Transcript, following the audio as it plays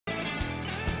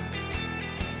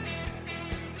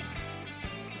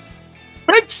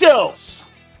Sills.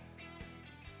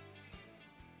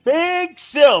 Big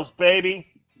Sills, baby.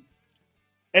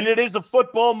 And it is a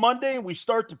football Monday, and we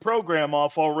start the program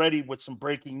off already with some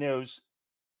breaking news.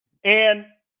 And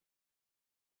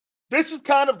this is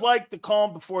kind of like the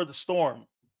calm before the storm.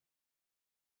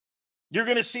 You're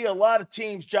going to see a lot of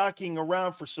teams jockeying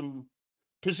around for some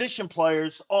position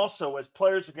players also, as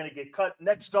players are going to get cut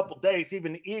next couple days.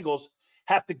 Even the Eagles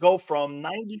have to go from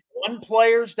 91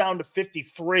 players down to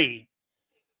 53.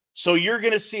 So you're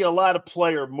going to see a lot of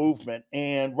player movement.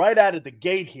 And right out of the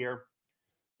gate here,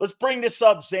 let's bring this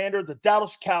up, Xander. The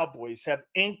Dallas Cowboys have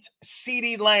inked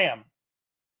CeeDee Lamb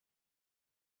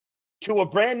to a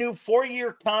brand new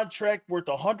 4-year contract worth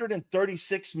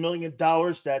 $136 million.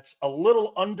 That's a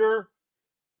little under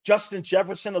Justin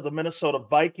Jefferson of the Minnesota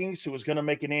Vikings, who is going to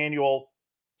make an annual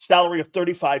salary of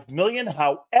 $35 million.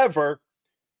 However,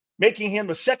 making him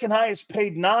the second highest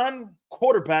paid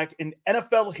non-quarterback in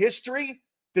NFL history.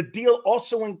 The deal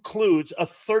also includes a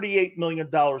 $38 million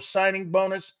signing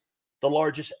bonus, the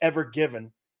largest ever given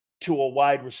to a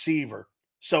wide receiver.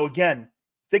 So again,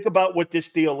 think about what this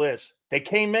deal is. They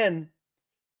came in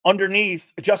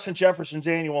underneath Justin Jefferson's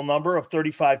annual number of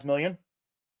 $35 million,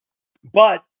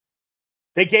 but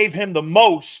they gave him the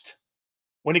most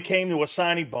when it came to a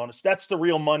signing bonus. That's the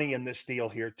real money in this deal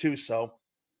here too. So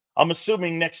I'm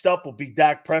assuming next up will be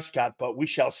Dak Prescott, but we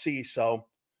shall see. So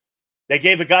they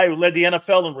gave a guy who led the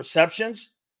NFL in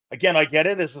receptions. Again, I get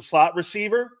it as a slot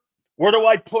receiver. Where do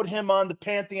I put him on the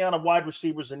pantheon of wide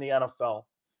receivers in the NFL?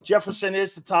 Jefferson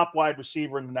is the top wide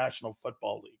receiver in the National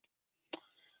Football League.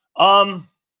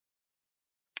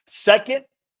 Second,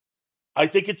 I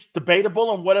think it's debatable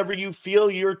on whatever you feel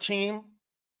your team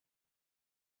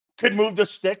could move the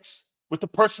sticks with the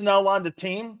personnel on the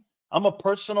team. I'm a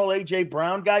personal A.J.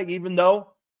 Brown guy, even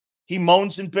though he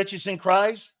moans and bitches and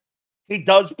cries. He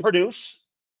does produce.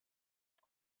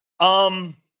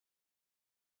 I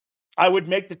would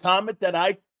make the comment that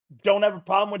I don't have a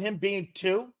problem with him being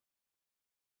 2.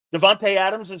 Devontae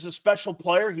Adams is a special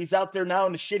player. He's out there now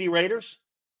in the shitty Raiders.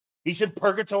 He's in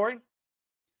purgatory.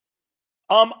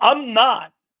 I'm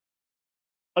not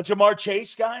a Jamar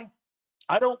Chase guy.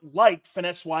 I don't like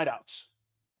finesse wideouts.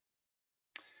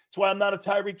 That's why I'm not a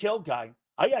Tyreek Hill guy.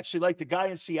 I actually like the guy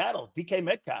in Seattle, DK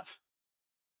Metcalf.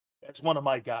 That's one of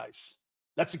my guys.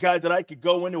 That's a guy that I could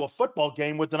go into a football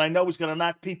game with, and I know he's going to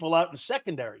knock people out in the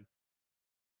secondary.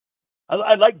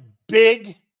 I like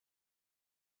big,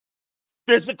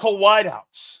 physical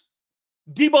wideouts.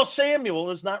 Deebo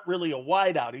Samuel is not really a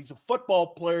wideout. He's a football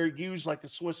player used like a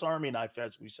Swiss Army knife,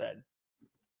 as we said.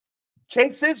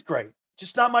 Chase is great.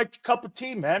 Just not my cup of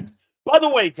tea, man. By the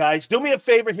way, guys, do me a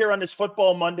favor here on this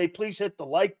Football Monday. Please hit the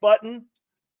like button.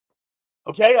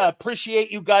 Okay, I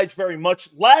appreciate you guys very much.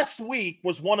 Last week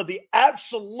was one of the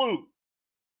absolute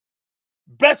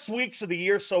best weeks of the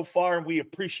year so far, and we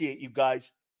appreciate you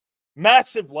guys.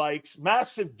 Massive likes,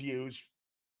 massive views.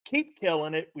 Keep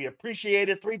killing it. We appreciate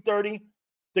it. 3:30,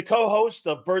 the co-host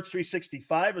of Birds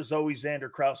 365, as always,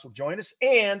 Xander Krause will join us.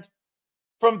 And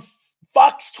from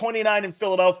Fox 29 in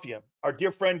Philadelphia, our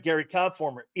dear friend Gary Cobb,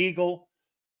 former Eagle,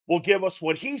 will give us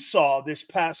what he saw this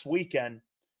past weekend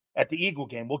at the Eagle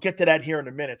game. We'll get to that here in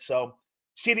a minute. So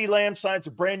CeeDee Lamb signs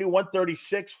a brand new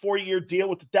 136 4-year deal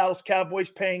with the Dallas Cowboys,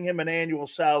 paying him an annual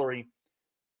salary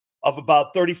of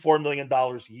about $34 million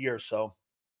a year. So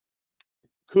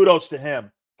kudos to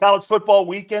him. College football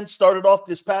weekend started off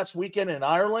this past weekend in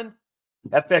Ireland.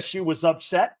 FSU was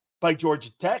upset by Georgia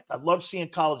Tech. I love seeing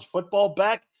college football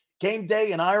back. Game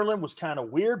day in Ireland was kind of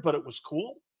weird, but it was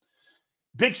cool.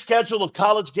 Big schedule of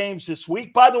college games this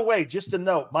week. By the way, just a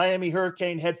note, Miami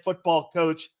Hurricane head football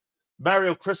coach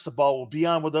Mario Cristobal will be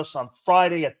on with us on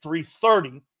Friday at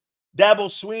 3:30. Dabo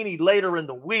Swinney later in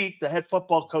the week, the head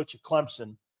football coach at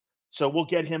Clemson. So we'll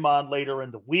get him on later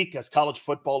in the week as college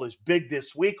football is big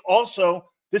this week.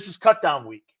 Also, this is cutdown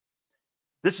week.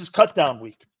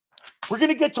 We're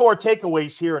going to get to our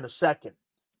takeaways here in a second.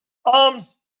 How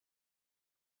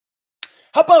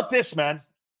about this, man?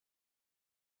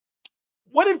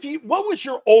 What was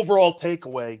your overall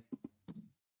takeaway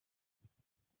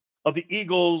of the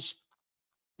Eagles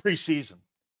preseason?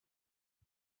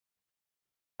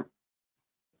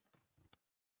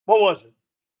 What was it?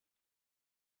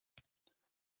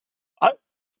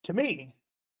 To me,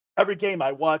 every game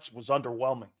I watched was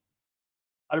underwhelming.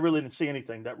 I really didn't see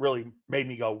anything that really made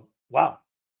me go, wow.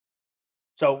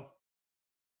 So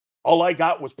all I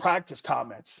got was practice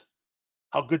comments,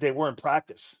 how good they were in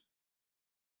practice.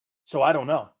 So I don't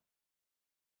know.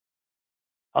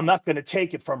 I'm not going to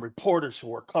take it from reporters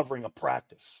who are covering a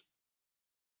practice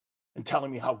and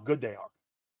telling me how good they are.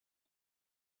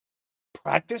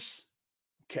 Practice?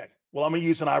 Okay. Well, I'm going to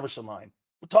use an Iverson line.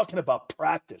 We're talking about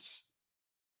practice.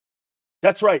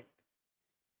 That's right.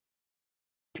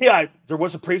 PI, there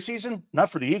was a preseason? Not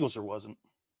for the Eagles, there wasn't.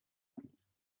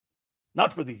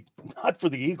 Not for the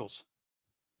Eagles.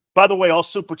 By the way, all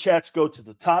super chats go to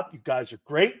the top. You guys are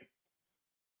great.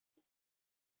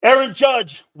 Aaron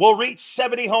Judge will reach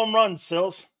 70 home runs,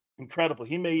 Sills. Incredible.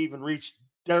 He may even reach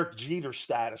Derek Jeter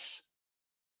status.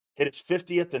 Hit his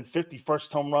 50th and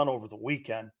 51st home run over the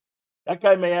weekend. That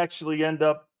guy may actually end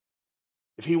up,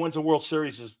 if he wins a World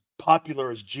Series, as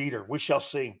popular as Jeter. We shall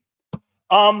see.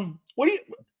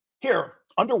 Here,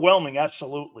 underwhelming,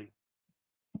 absolutely.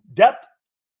 Depth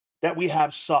that we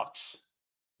have sucks.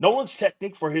 Nolan's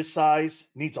technique for his size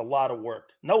needs a lot of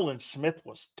work. Nolan Smith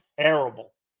was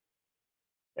terrible.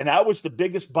 And that was the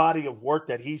biggest body of work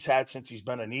that he's had since he's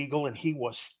been an Eagle, and he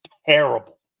was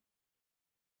terrible.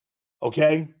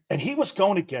 Okay? And he was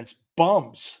going against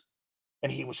bums,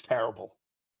 and he was terrible.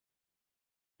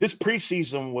 This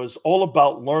preseason was all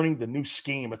about learning the new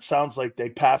scheme. It sounds like they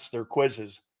passed their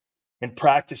quizzes in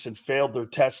practice and failed their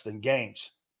tests in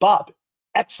games. Bob,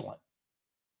 excellent.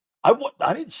 I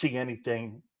didn't see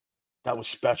anything that was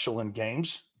special in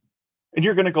games. And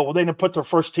you're going to go, well, they didn't put their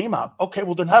first team out. Okay,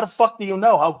 well, then how the fuck do you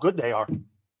know how good they are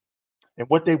and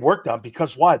what they worked on?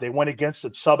 Because why? They went against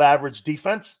a sub-average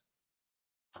defense?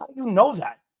 How do you know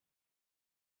that?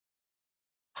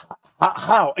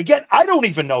 How? Again, I don't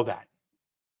even know that.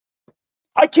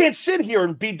 I can't sit here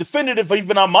and be definitive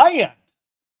even on my end.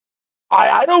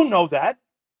 I don't know that.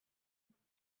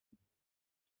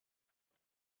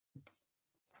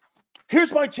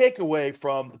 Here's my takeaway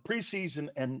from the preseason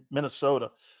in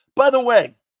Minnesota. By the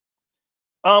way,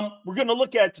 we're going to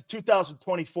look at the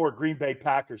 2024 Green Bay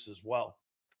Packers as well.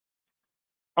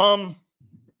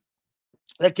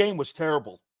 That game was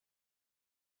terrible.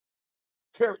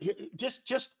 Here,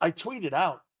 I tweeted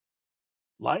out,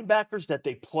 linebackers that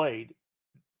they played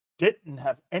didn't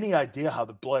have any idea how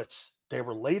to blitz. They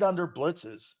were late on their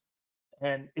blitzes,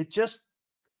 and it just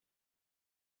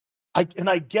I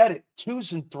get it,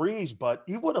 2s and 3s, but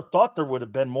you would have thought there would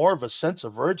have been more of a sense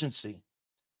of urgency.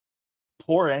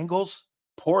 Poor angles,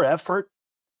 poor effort,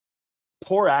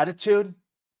 poor attitude.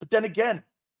 But then again,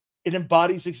 it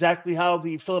embodies exactly how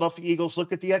the Philadelphia Eagles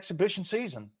look at the exhibition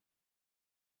season.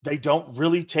 They don't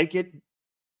really take it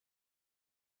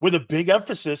with a big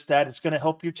emphasis that it's going to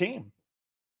help your team.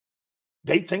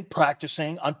 They think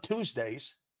practicing on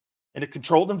Tuesdays in a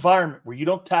controlled environment where you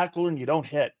don't tackle and you don't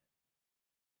hit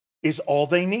is all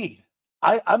they need.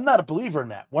 I'm not a believer in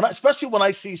that. Especially when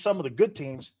I see some of the good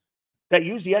teams that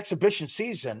use the exhibition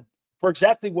season for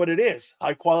exactly what it is,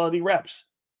 high-quality reps.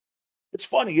 It's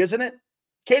funny, isn't it?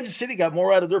 Kansas City got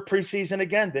more out of their preseason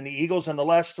again than the Eagles in the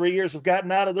last 3 years have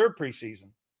gotten out of their preseason.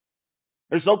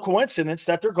 There's no coincidence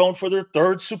that they're going for their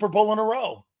 3rd Super Bowl in a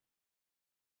row.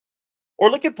 Or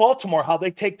look at Baltimore, how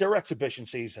they take their exhibition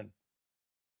season.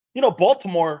 You know,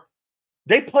 Baltimore,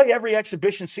 they play every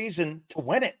exhibition season to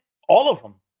win it, all of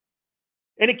them.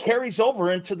 And it carries over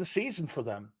into the season for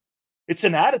them. It's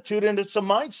an attitude and it's a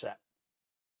mindset.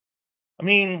 I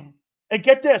mean, and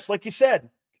get this, like you said,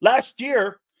 last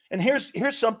year, and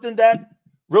here's something that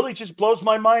really just blows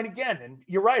my mind again. And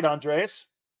you're right, Andreas.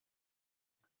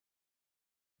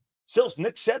 Sills,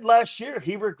 Nick said last year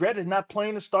he regretted not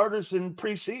playing the starters in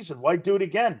preseason. Why do it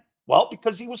again? Well,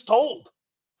 because he was told.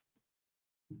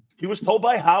 He was told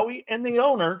by Howie and the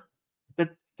owner that,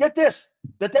 get this,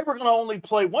 that they were going to only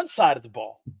play one side of the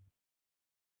ball.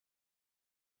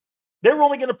 They were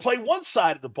only going to play one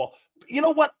side of the ball. You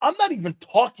know what? I'm not even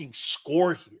talking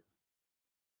score here.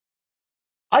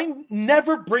 I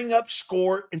never bring up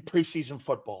score in preseason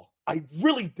football. I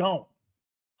really don't.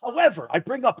 However, I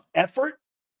bring up effort.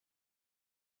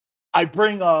 I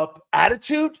bring up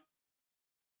attitude.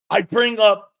 I bring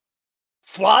up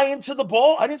flying to the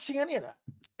ball. I didn't see any of that.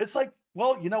 It's like,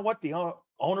 well, you know what? The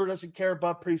owner doesn't care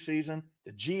about preseason.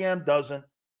 The GM doesn't.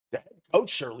 The head coach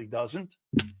surely doesn't.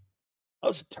 That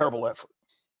was a terrible effort.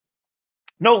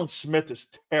 Nolan Smith is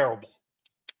terrible.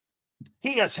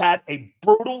 He has had a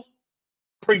brutal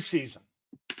preseason,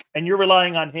 and you're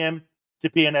relying on him to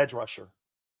be an edge rusher.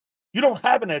 You don't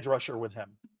have an edge rusher with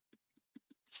him.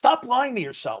 Stop lying to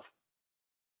yourself.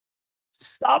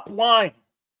 Stop lying.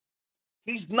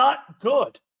 He's not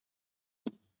good.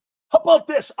 How about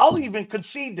this? I'll even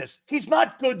concede this. He's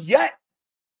not good yet.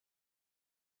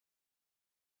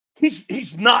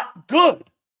 He's not good.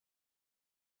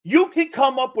 You can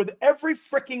come up with every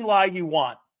freaking lie you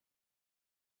want.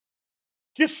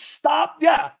 Just stop.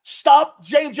 Yeah, stop,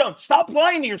 James Jones. Stop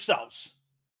lying to yourselves.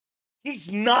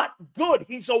 He's not good.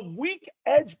 He's a weak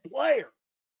edge player.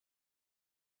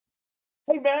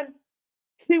 Hey, man,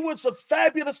 He was a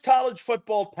fabulous college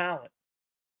football talent.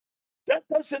 That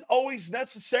doesn't always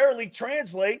necessarily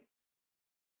translate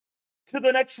to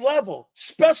the next level,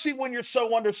 especially when you're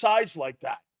so undersized like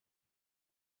that.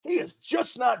 He is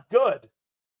just not good.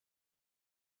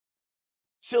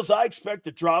 Seals, I expect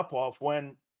a drop-off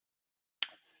when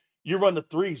you run the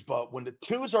threes, but when the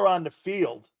twos are on the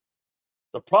field,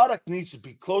 the product needs to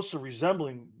be close to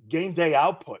resembling game day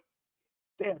output.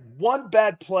 They had one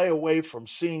bad play away from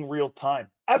seeing real time.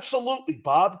 Absolutely,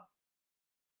 Bob.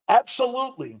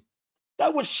 Absolutely.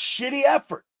 That was shitty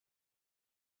effort.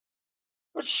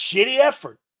 It was shitty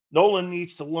effort. Nolan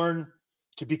needs to learn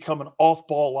to become an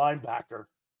off-ball linebacker.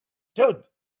 Dude,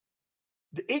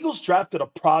 the Eagles drafted a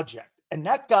project, and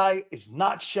that guy is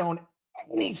not shown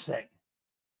anything.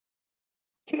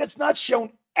 He has not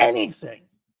shown anything.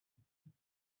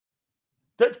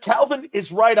 That Calvin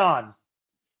is right on.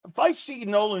 If I see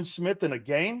Nolan Smith in a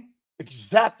game,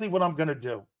 exactly what I'm going to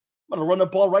do. I'm going to run the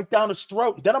ball right down his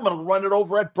throat, and then I'm going to run it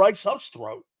over at Bryce Huff's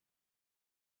throat.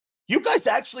 You guys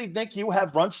actually think you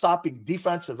have run-stopping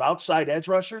defensive outside edge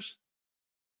rushers?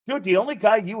 Dude, the only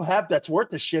guy you have that's worth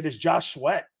the shit is Josh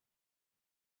Sweat.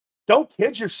 Don't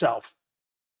kid yourself.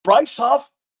 Bryce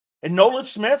Huff and Nolan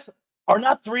Smith are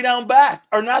not three-down back,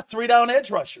 are not three-down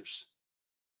edge rushers.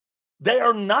 They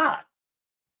are not.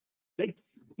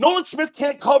 Nolan Smith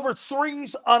can't cover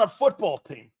threes on a football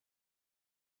team.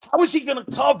 How is he going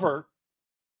to cover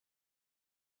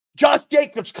Josh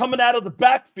Jacobs coming out of the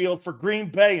backfield for Green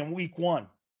Bay in week 1?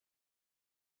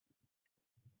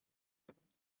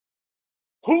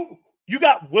 Who? You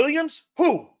got Williams?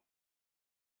 Who?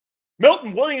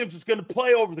 Milton Williams is going to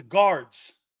play over the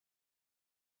guards.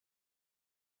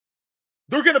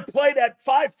 They're going to play that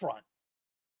 5 front.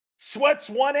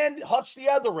 Sweat's one end, Huff's the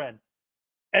other end.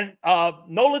 And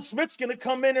Nolan Smith's going to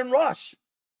come in and rush.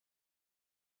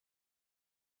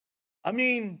 I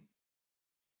mean,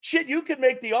 shit, you could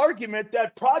make the argument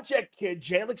that project kid,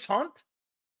 Jalix Hunt,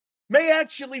 may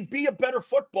actually be a better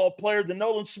football player than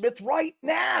Nolan Smith right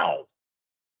now.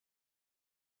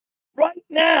 Right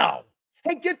now.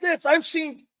 Hey, get this. I've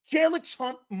seen Jalix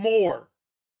Hunt more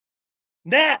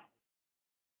now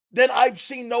than I've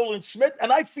seen Nolan Smith,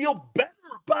 and I feel better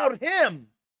about him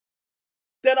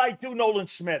than I do Nolan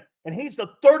Smith. And he's the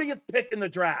 30th pick in the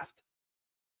draft.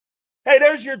 Hey,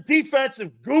 there's your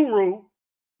defensive guru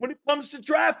when it comes to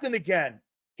drafting again.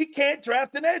 He can't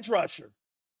draft an edge rusher.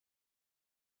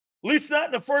 At least not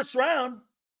in the first round.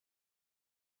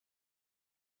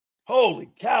 Holy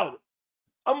cow.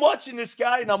 I'm watching this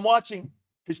guy, and I'm watching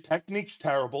his technique's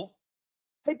terrible.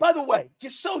 Hey, by the way,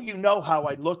 just so you know how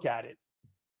I look at it,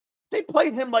 they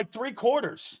played him like 3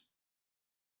 quarters.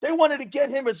 They wanted to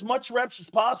get him as much reps as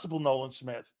possible, Nolan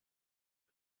Smith.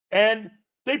 And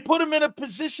they put him in a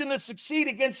position to succeed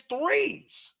against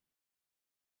threes.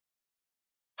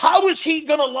 How is he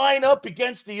going to line up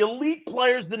against the elite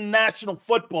players in the National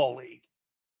Football League?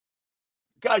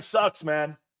 Guy sucks,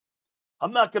 man.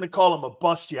 I'm not going to call him a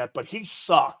bust yet, but he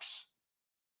sucks.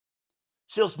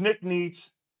 Seals, Nick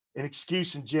needs an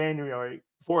excuse in January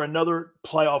for another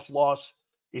playoff loss.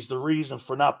 Is the reason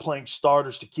for not playing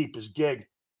starters to keep his gig.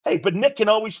 Hey, but Nick can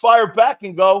always fire back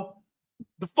and go,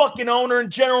 the fucking owner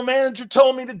and general manager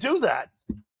told me to do that.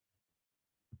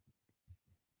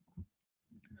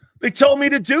 They told me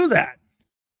to do that.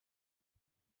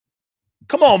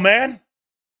 Come on, man.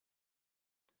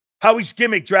 Howie's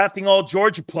gimmick drafting all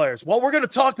Georgia players. Well, we're going to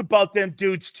talk about them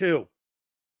dudes too.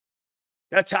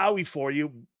 That's Howie for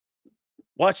you.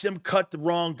 Watch them cut the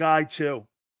wrong guy too.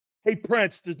 Hey,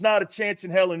 Prince, there's not a chance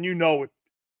in hell, and you know it,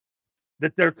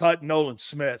 that they're cutting Nolan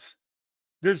Smith.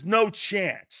 There's no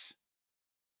chance.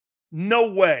 No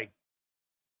way.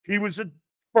 He was a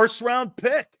first-round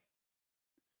pick.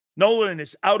 Nolan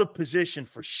is out of position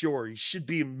for sure. He should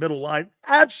be in middle line.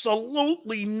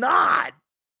 Absolutely not.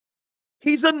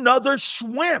 He's another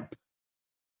Schwimp.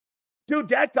 Dude,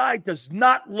 that guy does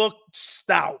not look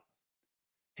stout.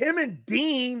 Him and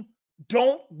Dean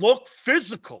don't look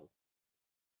physical.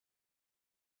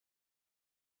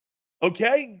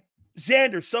 Okay?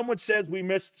 Xander, someone says we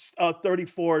missed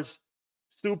 34's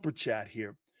super chat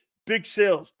here. Big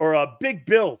Sills, or Big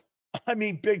Bill. I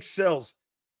mean, Big Sills.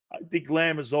 I think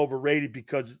Lamb is overrated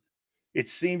because it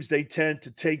seems they tend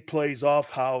to take plays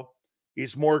off how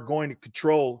he's more going to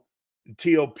control the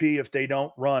TOP if they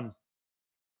don't run.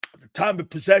 The time of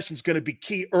possession is going to be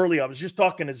key early. I was just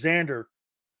talking to Xander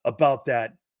about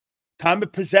that. Time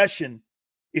of possession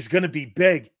is going to be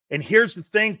big. And here's the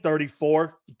thing,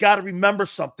 34. You got to remember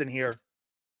something here.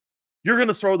 You're going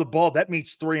to throw the ball. That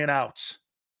means 3 and outs.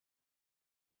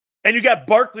 And you got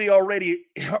Barkley already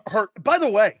hurt. By the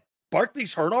way,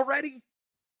 Barkley's hurt already?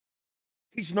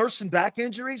 He's nursing back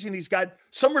injuries, and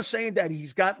some are saying that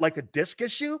he's got like a disc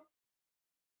issue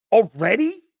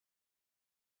already.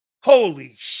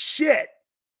 Holy shit.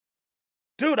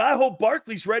 Dude, I hope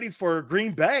Barkley's ready for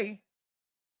Green Bay.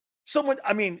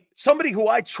 Somebody who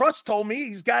I trust told me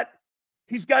he's got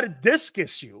a disc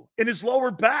issue in his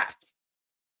lower back.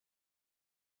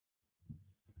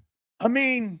 I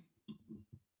mean,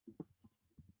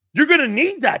 you're going to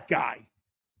need that guy.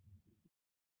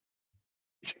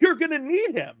 You're going to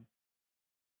need him.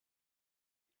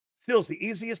 Still, the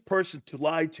easiest person to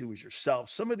lie to is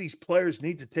yourself. Some of these players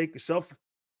need to take a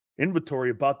self-inventory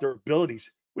about their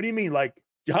abilities. What do you mean? Like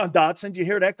John Dotson? Did you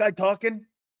hear that guy talking?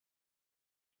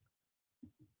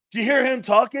 Did you hear him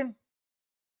talking?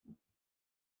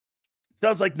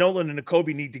 Sounds like Nolan and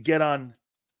Jacoby need to get on.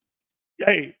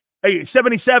 Hey,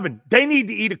 77. They need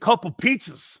to eat a couple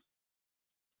pizzas.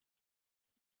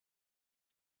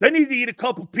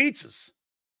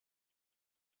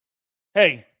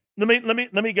 Hey, let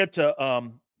me get to let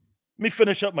me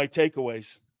finish up my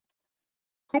takeaways.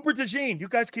 Cooper DeJean, you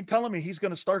guys keep telling me he's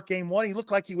going to start game 1. He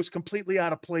looked like he was completely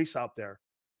out of place out there.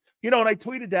 And I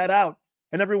tweeted that out,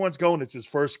 and everyone's going, it's his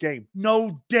first game.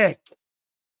 No dick.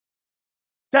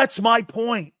 That's my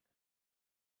point.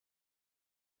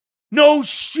 No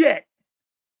shit.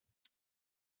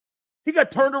 He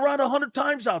got turned around 100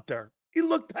 times out there. He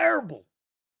looked terrible.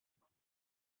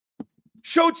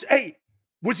 Did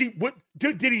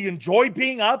he enjoy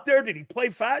being out there? Did he play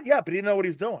fat? Yeah, but he didn't know what he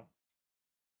was doing.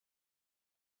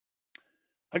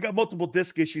 I got multiple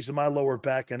disc issues in my lower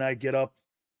back, and I get up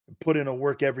and put in a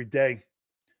work every day.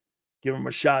 Give him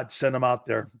a shot, send him out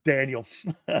there. Daniel,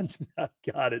 I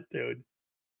got it, dude.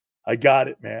 I got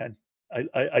it, man.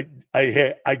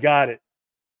 I got it.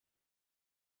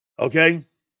 Okay?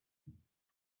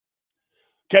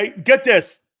 Okay, get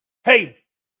this. Hey,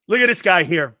 look at this guy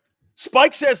here.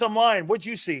 Spike says I'm lying. What'd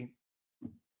you see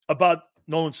about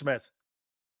Nolan Smith?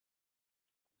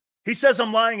 He says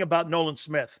I'm lying about Nolan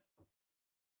Smith.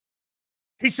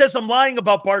 He says I'm lying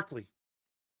about Barkley.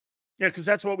 Yeah, because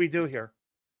that's what we do here.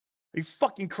 Are you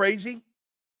fucking crazy?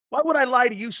 Why would I lie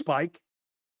to you, Spike?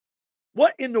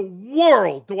 What in the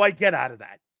world do I get out of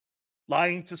that?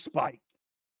 Lying to Spike.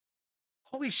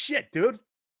 Holy shit, dude.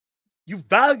 You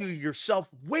value yourself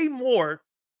way more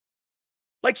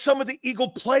like some of the Eagle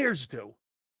players do.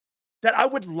 That I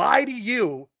would lie to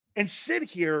you and sit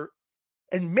here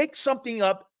and make something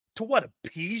up to what?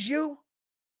 Appease you?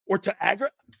 Or to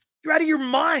aggravate? You're out of your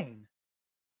mind.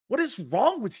 What is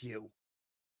wrong with you?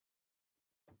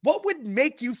 What would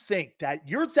make you think that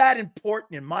you're that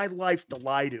important in my life to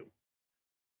lie to?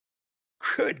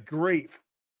 Good grief.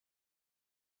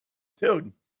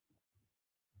 Dude,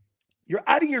 you're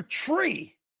out of your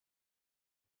tree.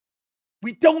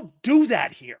 We don't do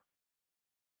that here.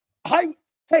 I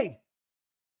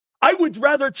would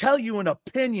rather tell you an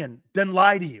opinion than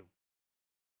lie to you.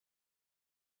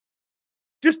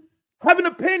 Just have an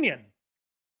opinion.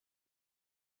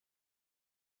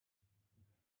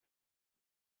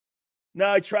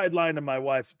 No, I tried lying to my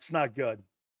wife. It's not good.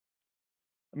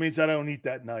 It means I don't eat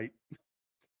that night.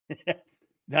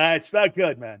 Nah, it's not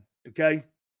good, man. Okay?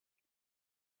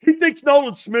 He thinks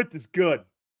Nolan Smith is good.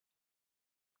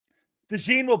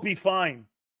 DeJean will be fine.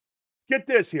 Get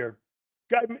this here.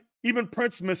 Even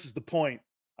Prince misses the point.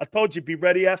 I told you, be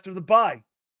ready after the bye.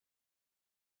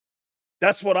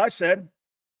 That's what I said.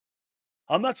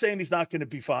 I'm not saying he's not going to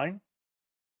be fine.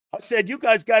 I said you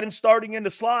guys got him starting in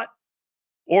the slot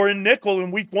or in nickel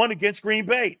in week 1 against Green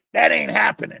Bay. That ain't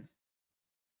happening.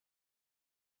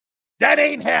 That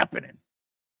ain't happening.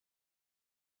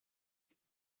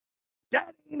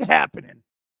 That ain't happening.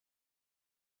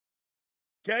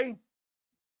 Okay?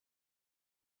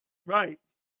 Right.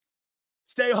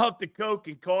 Stay off the Coke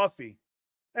and coffee.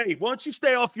 Hey, why don't you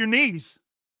stay off your knees?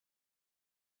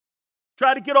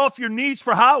 Try to get off your knees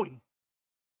for Howie.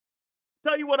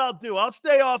 Tell you what I'll do. I'll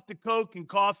stay off the Coke and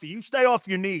coffee. You stay off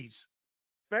your knees.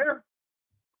 Fair?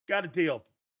 Got a deal.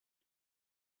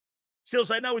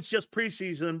 Seals, I know it's just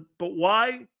preseason, but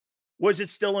why was it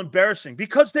still embarrassing?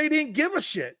 Because they didn't give a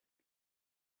shit.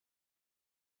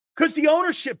 Because the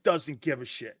ownership doesn't give a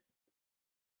shit.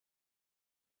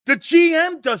 The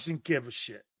GM doesn't give a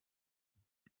shit.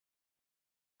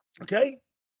 Okay?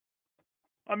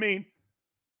 I mean,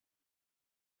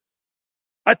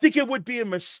 I think it would be a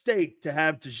mistake to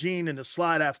have DeJean in the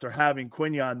slot after having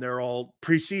Quinyon there all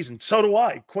preseason. So do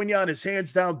I. Quinyon is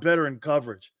hands down better in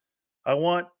coverage. I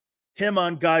want him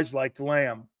on guys like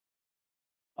Lamb.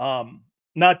 Not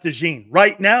DeJean.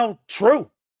 Right now, true.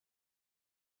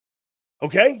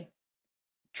 Okay?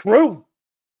 True.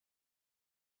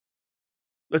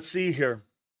 Let's see here.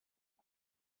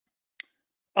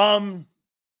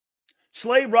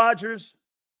 Slay, Rogers,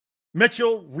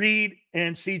 Mitchell, Reed,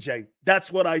 and CJ.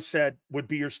 That's what I said would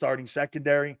be your starting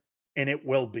secondary, and it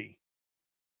will be.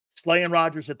 Slay and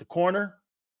Rogers at the corner,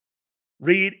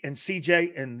 Reed and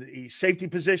CJ in the safety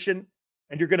position,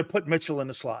 and you're going to put Mitchell in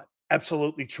the slot.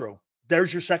 Absolutely true.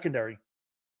 There's your secondary.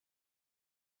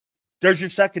 There's your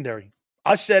secondary.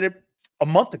 I said it a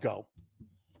month ago.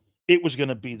 It was going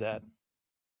to be that.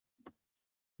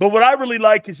 But what I really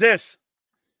like is this.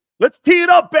 Let's tee it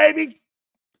up, baby.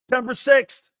 September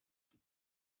 6th.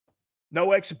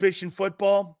 No exhibition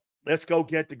football. Let's go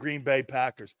get the Green Bay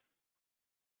Packers.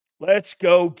 Let's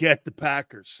go get the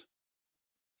Packers.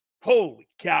 Holy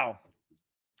cow.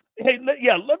 Hey,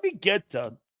 let me get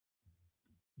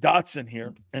Dotson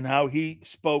here and how he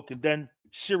spoke, and then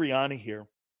Sirianni here.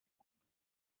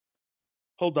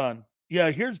 Hold on.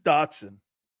 Yeah, here's Dotson.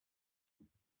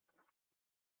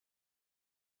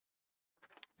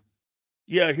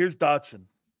 Yeah, here's Dotson.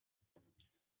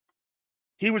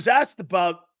 He was asked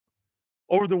about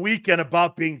over the weekend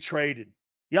about being traded.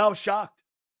 Yeah, I was shocked.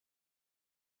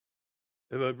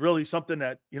 It was really something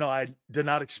that, I did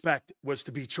not expect was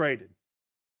to be traded.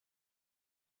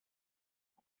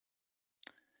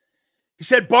 He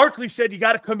said, Barkley said, you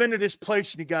got to come into this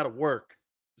place and you got to work.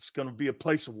 It's going to be a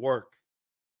place of work.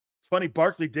 It's funny,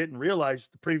 Barkley didn't realize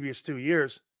the previous 2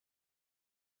 years,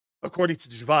 according to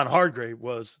Javon Hargrave,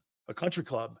 was a country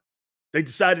club. They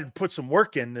decided to put some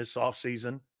work in this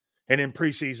offseason and in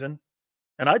preseason.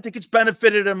 And I think it's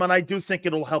benefited them, and I do think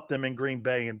it'll help them in Green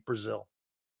Bay and Brazil.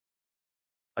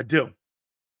 I do.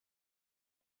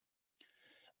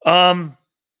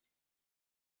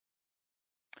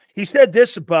 He said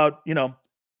this about, he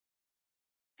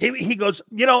goes,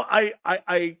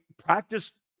 I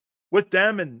practiced with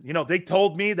them, and, they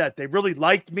told me that they really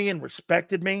liked me and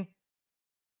respected me.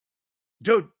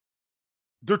 Dude,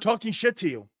 they're talking shit to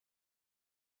you.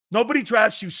 Nobody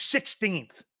drafts you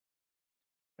 16th.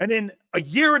 And then a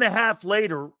year and a half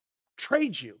later,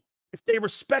 trade you if they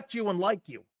respect you and like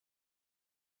you.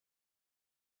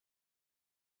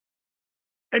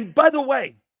 And by the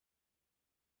way,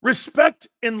 respect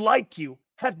and like you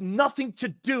have nothing to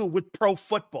do with pro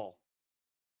football.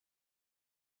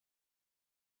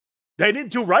 They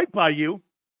didn't do right by you.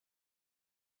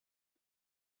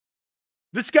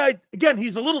 This guy, again,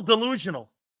 he's a little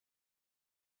delusional.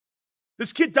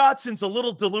 This kid Dotson's a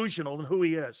little delusional in who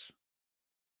he is.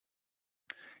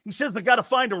 He says, I got to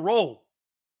find a role.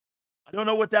 I don't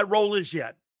know what that role is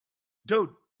yet.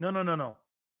 Dude, no.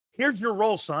 Here's your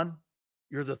role, son.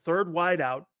 You're the third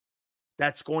wideout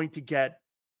that's going to get,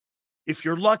 if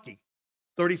you're lucky,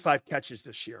 35 catches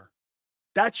this year.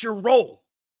 That's your role.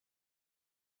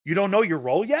 You don't know your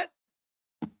role yet?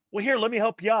 Well, here, let me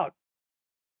help you out.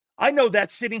 I know that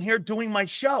sitting here doing my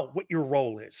show, what your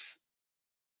role is.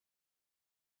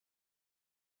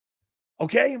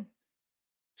 Okay?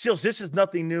 Seals, this is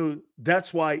nothing new.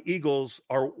 That's why Eagles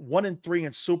are 1-3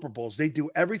 in Super Bowls. They do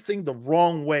everything the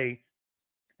wrong way,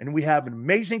 and we have an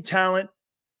amazing talent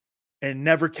and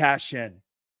never cash in.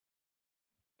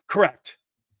 Correct.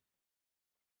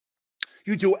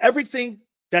 You do everything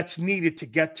that's needed to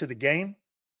get to the game,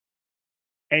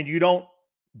 and you don't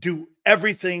do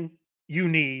everything you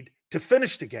need to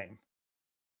finish the game.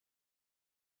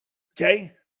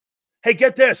 Okay? Hey,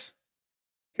 get this.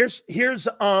 Here's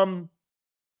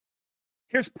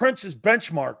Prince's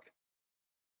benchmark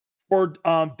for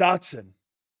Dotson.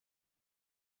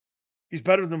 He's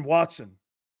better than Watkins.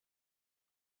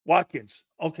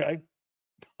 Okay.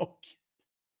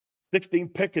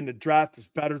 16th pick in the draft is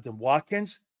better than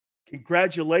Watkins.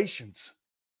 Congratulations.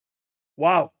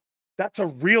 Wow. That's a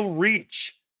real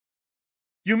reach.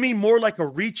 You mean more like a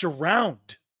reach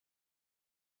around.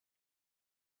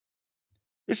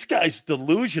 This guy's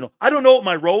delusional. I don't know what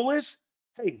my role is.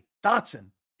 Hey, Dotson,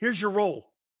 here's your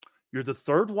role. You're the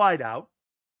third wideout.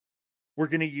 We're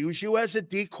going to use you as a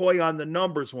decoy on the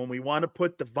numbers when we want to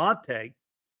put Devontae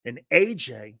and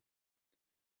AJ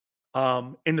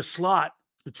in the slot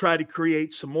to try to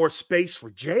create some more space for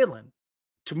Jalen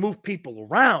to move people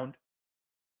around.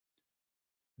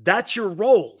 That's your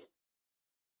role.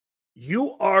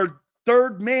 You are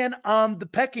third man on the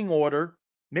pecking order.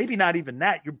 Maybe not even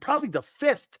that. You're probably the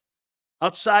fifth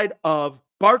outside of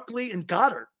Barkley and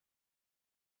Goddard.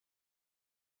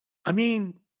 I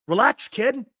mean, relax,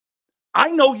 kid. I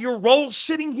know your role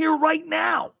sitting here right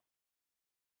now.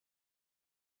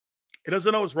 He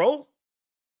doesn't know his role?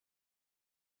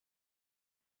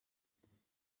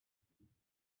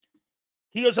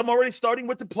 He goes, I'm already starting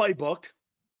with the playbook.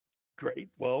 Great.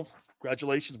 Well,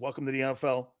 congratulations. Welcome to the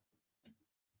NFL.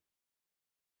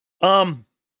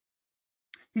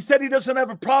 He said he doesn't have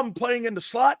a problem playing in the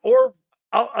slot or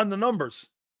out on the numbers.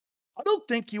 I don't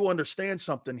think you understand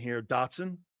something here,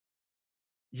 Dotson.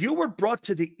 You were brought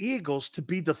to the Eagles to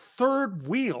be the third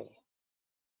wheel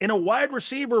in a wide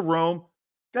receiver room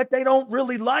that they don't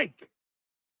really like.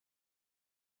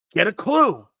 Get a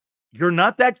clue. You're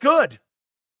not that good.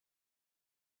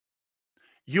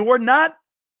 You are not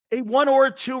a 1 or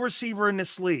a 2 receiver in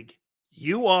this league.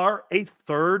 You are a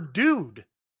third dude.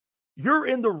 You're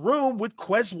in the room with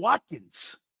Quez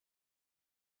Watkins.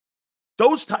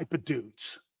 Those type of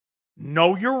dudes.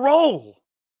 Know your role.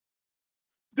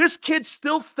 This kid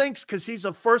still thinks because he's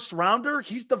a first rounder,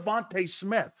 he's Devontae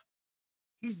Smith.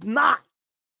 He's not.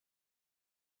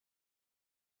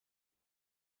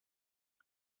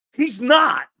 He's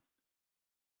not.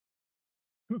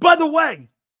 By the way,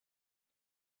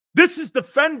 this is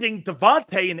defending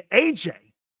Devontae and AJ.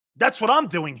 That's what I'm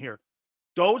doing here.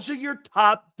 Those are your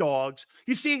top dogs.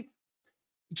 You see,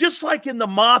 just like in the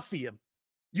mafia,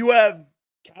 you have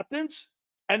captains,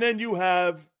 and then you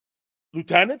have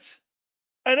lieutenants,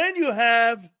 and then you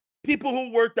have people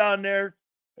who work down there,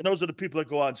 and those are the people that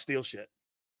go out and steal shit.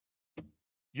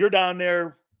 You're down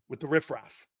there with the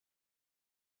riffraff.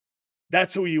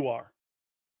 That's who you are.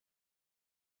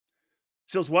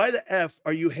 So why the F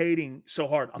are you hating so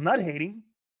hard? I'm not hating.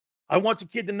 I want the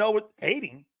kid to know what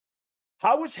hating.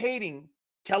 How is hating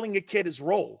telling a kid his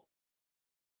role?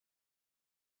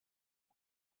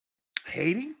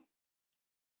 Hating?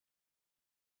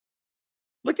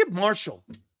 Look at Marshall.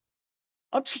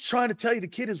 I'm just trying to tell you the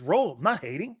kid his role. I'm not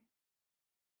hating.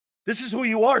 This is who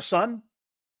you are, son.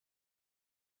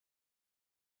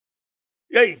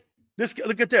 Hey,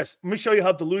 look at this. Let me show you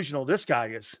how delusional this guy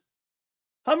is.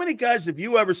 How many guys have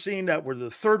you ever seen that were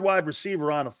the third wide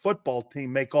receiver on a football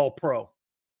team make All-Pro?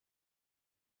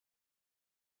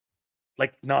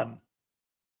 Like none.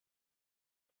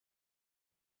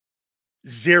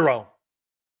 Zero.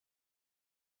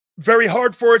 Very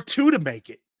hard for a 2 to make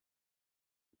it.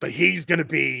 But he's going to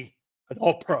be an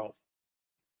All-Pro.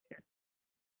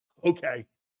 Okay.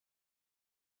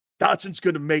 Dotson's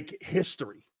going to make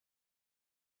history.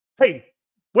 Hey,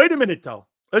 wait a minute, though.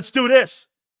 Let's do this.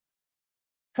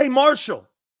 Hey, Marshall,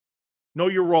 know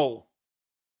your role.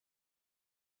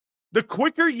 The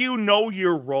quicker you know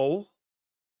your role,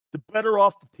 the better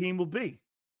off the team will be.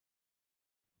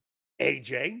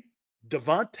 AJ,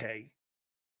 Devontae,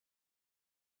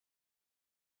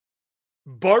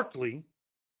 Barkley,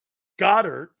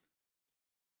 Goddard,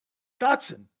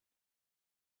 Dotson.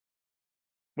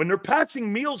 When they're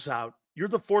passing meals out, you're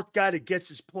the fourth guy that gets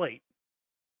his plate.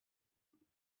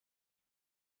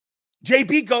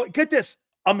 JB, go get this.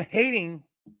 I'm hating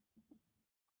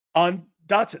on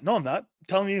Dotson. No, I'm not. I'm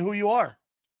telling you who you are.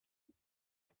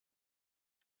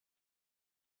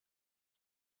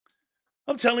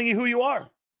 I'm telling you who you are.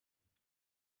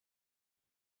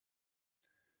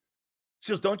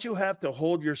 Says, don't you have to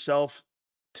hold yourself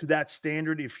to that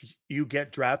standard if you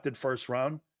get drafted first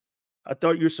round? I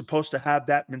thought you're supposed to have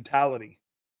that mentality.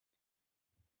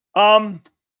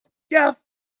 Yeah.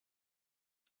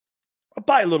 I'll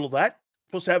buy a little of that.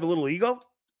 Supposed to have a little ego.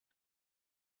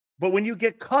 But when you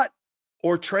get cut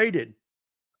or traded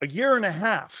a year and a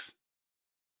half,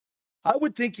 I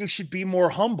would think you should be more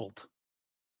humbled.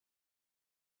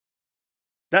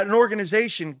 That an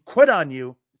organization quit on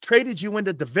you, traded you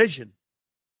into division.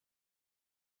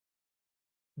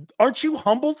 Aren't you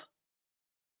humbled?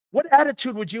 What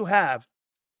attitude would you have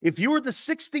if you were the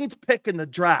 16th pick in the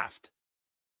draft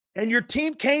and your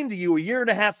team came to you a year and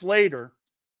a half later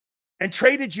and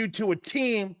traded you to a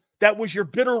team that was your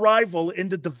bitter rival in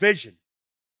the division?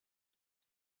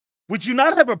 Would you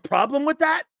not have a problem with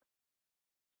that?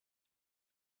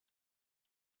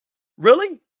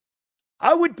 Really?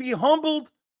 I would be humbled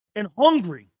and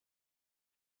hungry.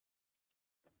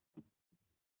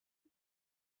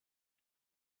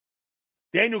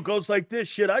 Daniel goes like this.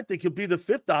 Shit, I think he'll be the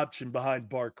 5th option behind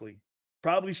Barkley.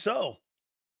 Probably so.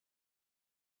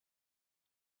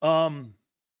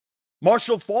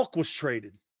 Marshall Faulk was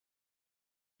traded.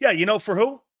 Yeah, you know for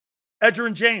who?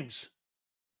 Edgerrin James.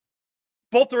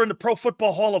 Both are in the Pro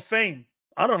Football Hall of Fame.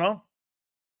 I don't know.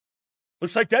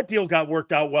 Looks like that deal got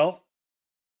worked out well.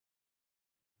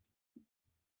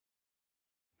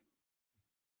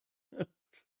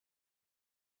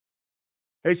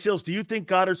 Hey, Sills, do you think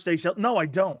Goddard stays healthy? No, I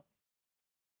don't.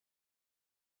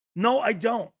 No, I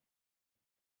don't.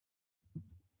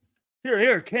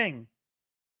 Here, King.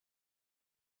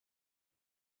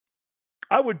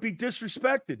 I would be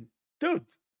disrespected. Dude,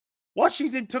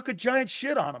 Washington took a giant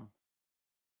shit on him.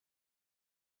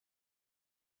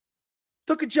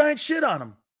 Took a giant shit on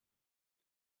him.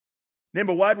 Name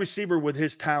a wide receiver with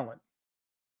his talent.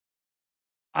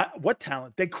 What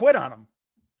talent? They quit on him.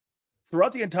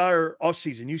 Throughout the entire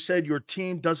offseason, you said your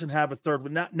team doesn't have a third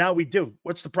one. Now we do.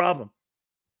 What's the problem?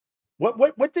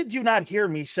 What did you not hear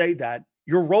me say that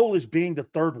your role is being the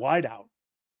third wideout?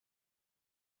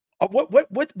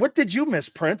 What did you miss,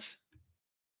 Prince?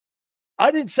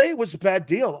 I didn't say it was a bad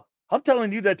deal. I'm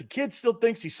telling you that the kid still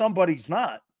thinks he's somebody he's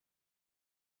not.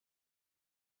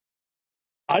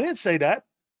 I didn't say that.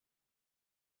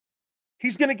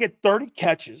 He's going to get 30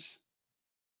 catches,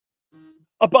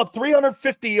 about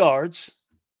 350 yards,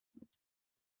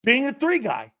 being a 3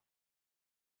 guy.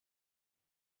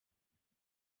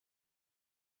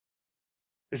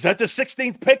 Is that the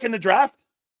 16th pick in the draft?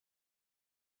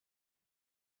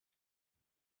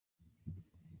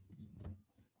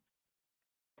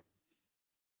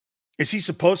 Is he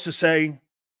supposed to say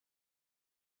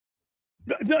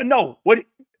no? What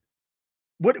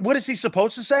is he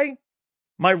supposed to say?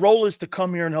 My role is to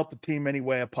come here and help the team any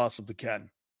way I possibly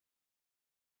can.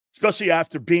 Especially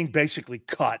after being basically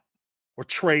cut or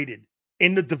traded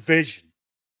in the division.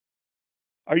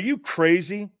 Are you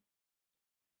crazy?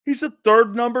 He's a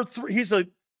third number 3. He's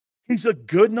a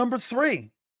good number 3.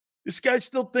 This guy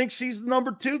still thinks he's the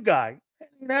number 2 guy. It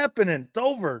ain't happening. It's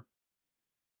over.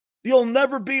 You'll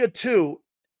never be a 2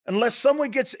 unless someone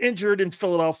gets injured in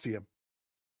Philadelphia.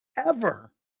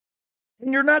 Ever.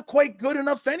 And you're not quite good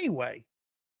enough anyway.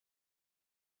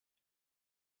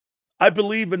 I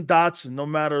believe in Dotson no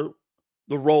matter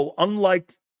the role.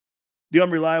 Unlike the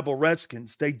unreliable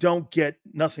Redskins, they don't get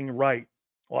nothing right.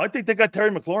 Well, I think they got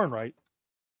Terry McLaurin right.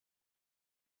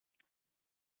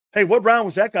 Hey, what round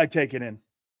was that guy taken in?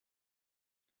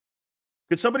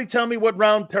 Could somebody tell me what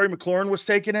round Terry McLaurin was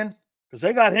taken in? Because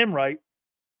they got him right.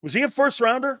 Was he a first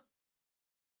rounder?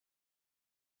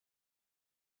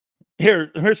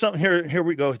 Here's something. Here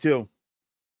we go, too.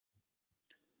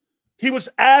 He was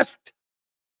asked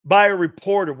by a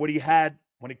reporter what he had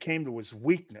when it came to his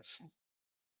weakness,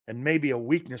 and maybe a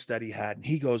weakness that he had. And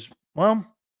he goes, well,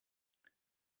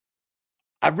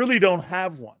 I really don't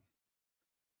have one.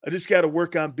 I just got to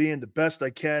work on being the best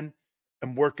I can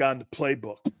and work on the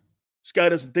playbook. This guy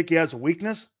doesn't think he has a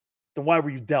weakness? Then why were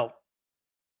you dealt?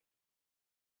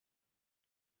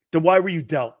 Then why were you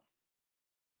dealt?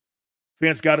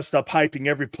 Fans got to stop hyping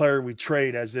every player we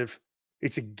trade as if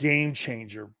it's a game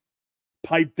changer.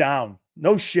 Pipe down.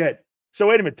 No shit. So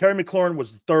wait a minute. Terry McLaurin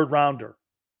was the 3rd rounder.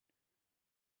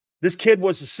 This kid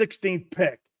was the 16th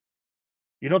pick.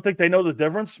 You don't think they know the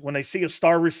difference when they see a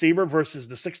star receiver versus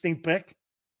the 16th pick?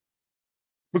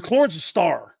 McLaurin's a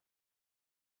star.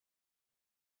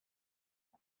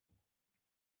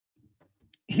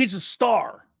 He's a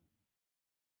star.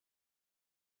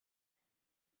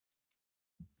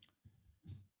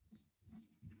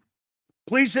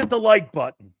 Please hit the like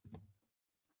button.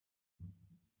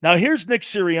 Now, here's Nick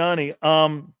Sirianni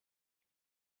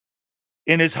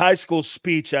in his high school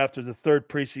speech after the 3rd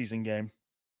preseason game.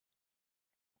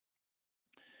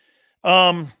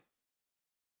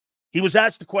 He was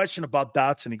asked a question about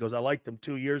Dotson. He goes, I liked him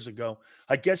 2 years ago.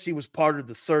 I guess he was part of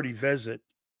the 30 visit,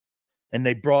 and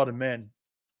they brought him in.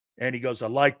 And he goes, I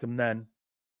liked him then.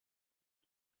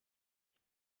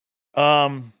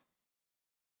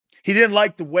 He didn't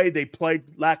like the way they played,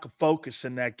 lack of focus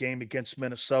in that game against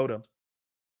Minnesota.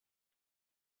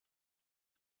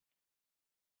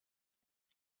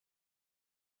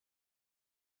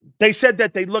 They said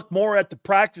that they look more at the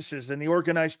practices than the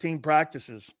organized team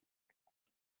practices.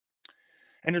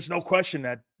 And there's no question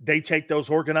that they take those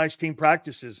organized team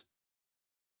practices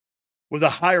with a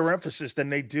higher emphasis than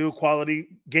they do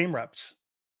quality game reps.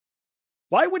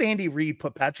 Why would Andy Reid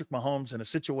put Patrick Mahomes in a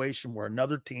situation where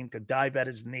another team could dive at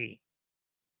his knee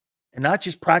and not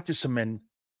just practice him in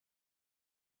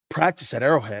practice at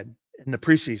Arrowhead in the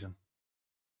preseason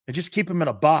and just keep him in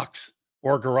a box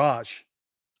or a garage?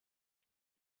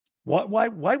 Why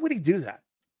would he do that?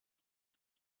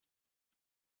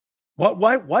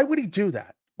 Why would he do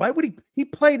that? Why would he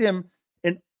played him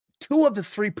in 2 of the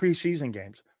 3 preseason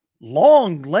games?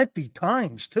 Long, lengthy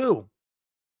times, too.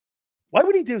 Why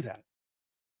would he do that?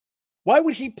 Why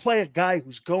would he play a guy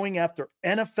who's going after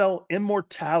NFL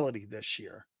immortality this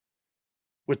year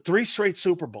with 3 straight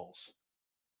Super Bowls,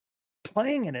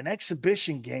 playing in an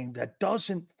exhibition game that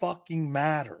doesn't fucking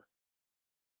matter?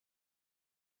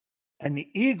 And the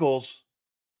Eagles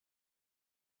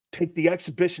take the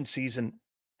exhibition season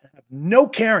and have no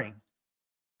caring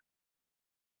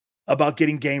about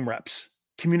getting game reps,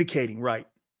 communicating right.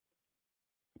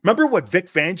 Remember what Vic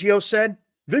Fangio said?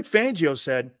 Vic Fangio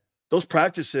said those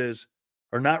practices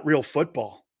are not real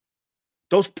football.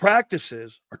 Those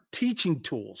practices are teaching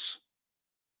tools.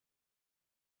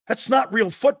 That's not real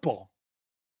football.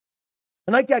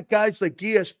 And I got guys like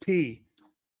ESP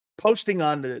posting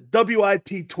on the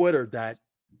WIP Twitter that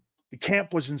the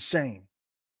camp was insane.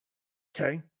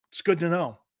 Okay? It's good to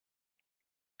know.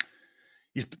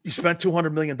 You spent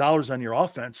 $200 million on your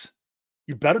offense.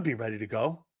 You better be ready to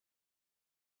go.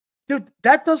 Dude,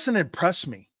 that doesn't impress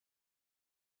me.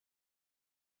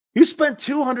 You spent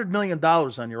 $200 million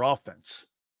on your offense.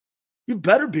 You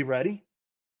better be ready.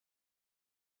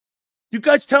 You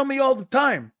guys tell me all the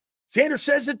time. Sanders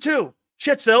says it too.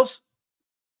 Shit, Sills.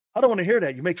 I don't want to hear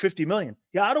that. You make $50 million.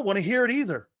 Yeah, I don't want to hear it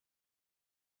either.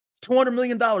 $200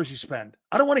 million you spend.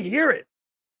 I don't want to hear it.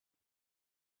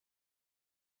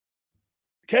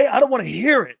 Okay? I don't want to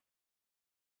hear it.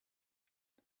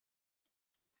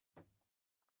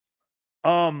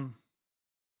 I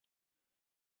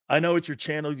know it's your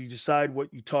channel. You decide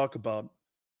what you talk about.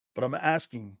 But I'm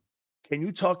asking, can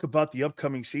you talk about the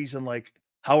upcoming season, like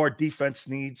how our defense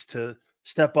needs to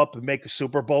step up and make a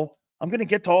Super Bowl? I'm going to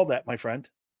get to all that, my friend.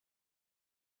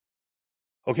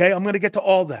 Okay? I'm going to get to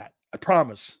all that. I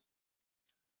promise.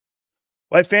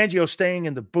 Why Fangio staying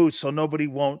in the booth so nobody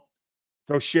won't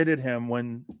throw shit at him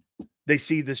when they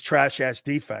see this trash-ass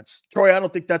defense. Troy, I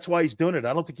don't think that's why he's doing it.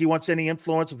 I don't think he wants any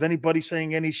influence of anybody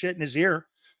saying any shit in his ear,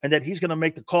 and that he's going to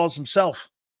make the calls himself.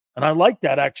 And I like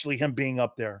that, actually, him being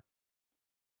up there.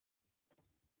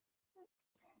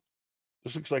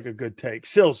 This looks like a good take.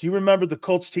 Sills, you remember the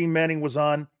Colts team Manning was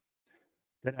on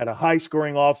that had a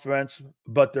high-scoring offense,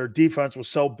 but their defense was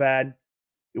so bad,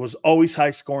 it was always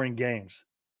high-scoring games.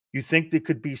 You think there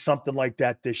could be something like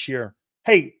that this year?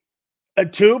 Hey, a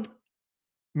Tube,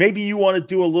 maybe you want to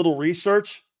do a little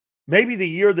research. Maybe the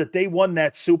year that they won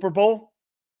that Super Bowl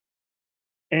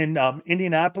in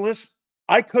Indianapolis,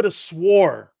 I could have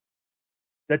swore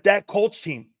that Colts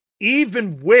team,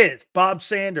 even with Bob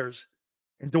Sanders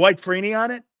and Dwight Freeney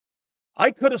on it,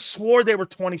 I could have swore they were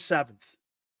 27th.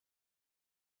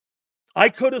 I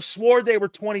could have swore they were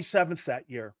 27th that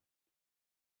year,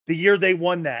 the year they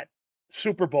won that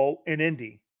Super Bowl in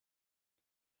Indy.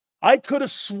 I could have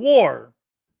swore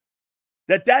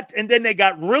that, and then they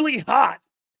got really hot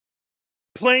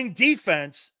playing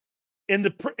defense in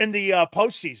the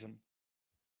postseason.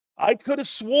 I could have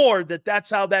swore that's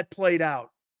how that played out.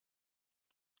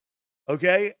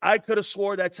 Okay? I could have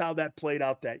swore that's how that played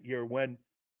out that year when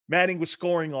Manning was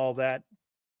scoring all that.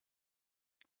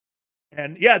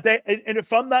 And yeah, and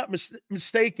if I'm not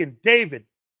mistaken, David,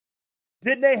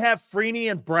 didn't they have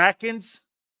Freeney and Brackens?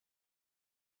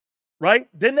 Right?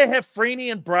 Didn't they have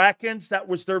Freeney and Brackens? That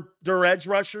was their edge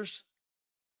rushers.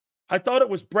 I thought it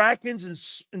was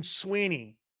Brackens and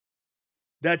Sweeney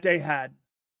that they had.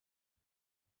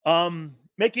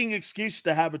 Making excuse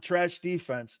to have a trash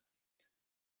defense.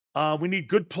 We need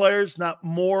good players, not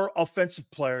more offensive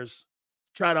players.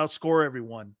 Try to outscore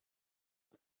everyone.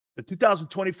 The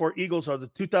 2024 Eagles are the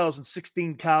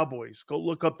 2016 Cowboys. Go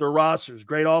look up their rosters.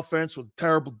 Great offense with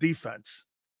terrible defense.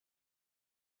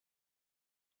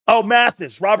 Oh,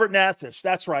 Mathis, Robert Mathis.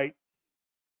 That's right.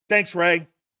 Thanks, Ray.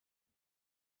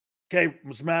 Okay, it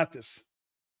was Mathis.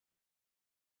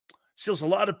 Still, a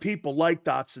lot of people like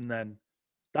Dotson then.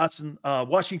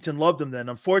 Washington loved him then.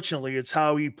 Unfortunately, it's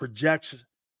how he projects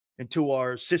into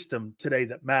our system today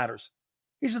that matters.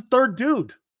 He's a third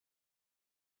dude.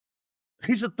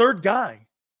 He's a third guy.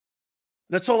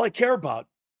 That's all I care about.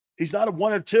 He's not a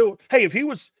 1 or 2. Hey, if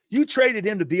you traded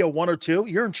him to be a 1 or 2,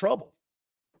 you're in trouble.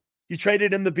 You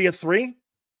traded him to be a 3,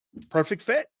 perfect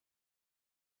fit.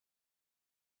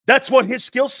 That's what his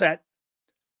skill set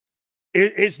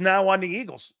is now on the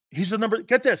Eagles. He's a number,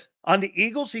 get this, on the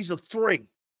Eagles, he's a 3.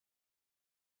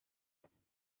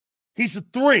 He's a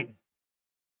 3.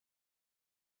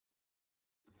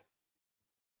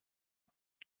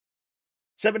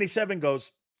 '77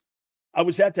 goes, I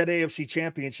was at that AFC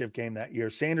Championship game that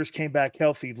year. Sanders came back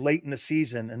healthy late in the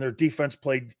season, and their defense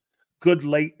played good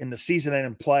late in the season and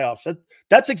in playoffs.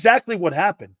 That's exactly what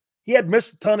happened. He had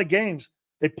missed a ton of games.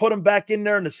 They put him back in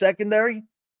there in the secondary,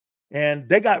 and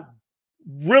they got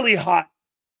really hot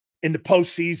in the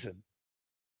postseason.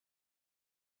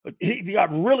 He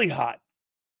got really hot.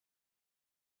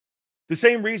 The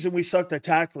same reason we sucked at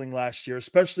tackling last year,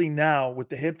 especially now with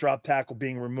the hip drop tackle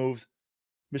being removed.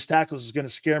 Missed tackles is going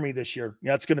to scare me this year.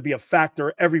 It's going to be a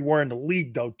factor everywhere in the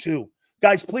league, though, too.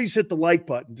 Guys, please hit the like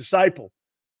button. Disciple.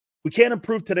 We can't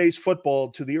improve today's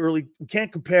football to the early. We can't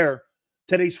compare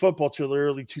today's football to the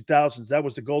early 2000s. That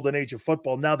was the golden age of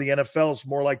football. Now the NFL is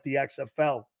more like the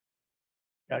XFL.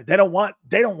 They don't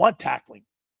want tackling.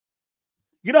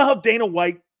 You know how Dana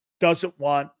White doesn't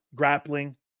want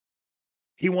grappling?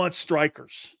 He wants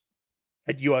strikers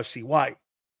at UFC. Why?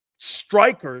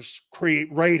 Strikers create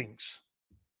ratings.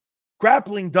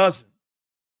 Grappling doesn't.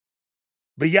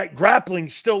 But yet grappling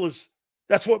still is,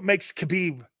 that's what makes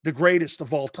Khabib the greatest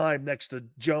of all time next to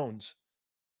Jones.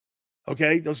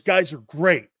 Okay? Those guys are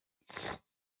great.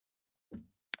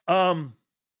 I'm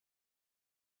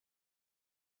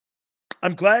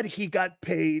glad he got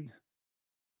paid,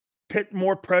 put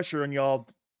more pressure on y'all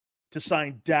to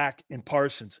sign Dak and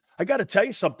Parsons. I got to tell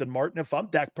you something, Martin. If I'm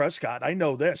Dak Prescott, I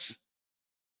know this.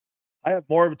 I have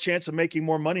more of a chance of making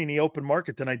more money in the open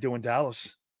market than I do in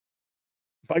Dallas.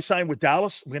 If I sign with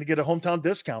Dallas, I'm going to get a hometown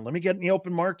discount. Let me get in the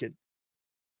open market.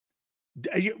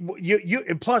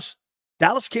 And plus,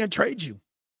 Dallas can't trade you.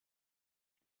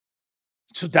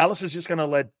 So Dallas is just going to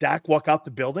let Dak walk out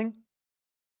the building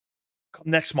come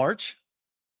next March?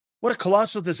 What a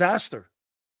colossal disaster.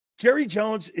 Jerry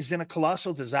Jones is in a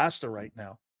colossal disaster right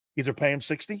now. Either pay him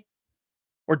 60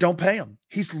 or don't pay him.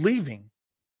 He's leaving.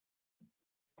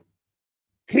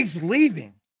 He's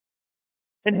leaving.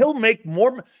 And he'll make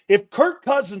more. If Kirk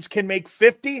Cousins can make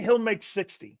 50, he'll make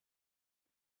 60.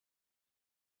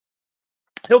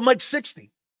 He'll make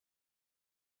 60.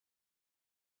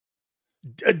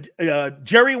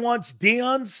 Jerry wants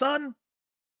Deion's son.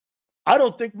 I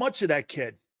don't think much of that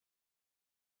kid.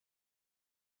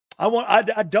 I don't.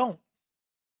 I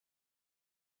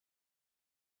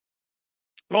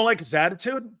don't like his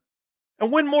attitude.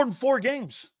 And win more than 4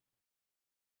 games.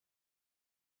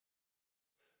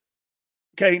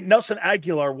 Okay, Nelson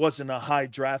Aguilar wasn't a high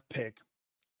draft pick.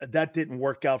 That didn't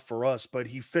work out for us, but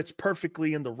he fits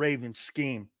perfectly in the Ravens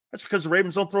scheme. That's because the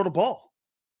Ravens don't throw the ball.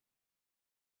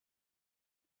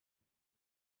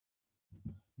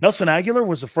 Nelson Aguilar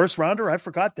was a first rounder? I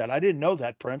forgot that. I didn't know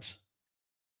that, Prince.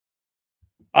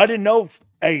 I didn't know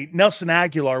Nelson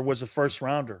Aguilar was a first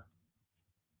rounder.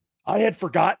 I had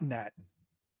forgotten that.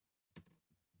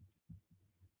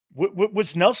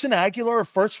 Was Nelson Aguilar a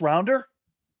first rounder?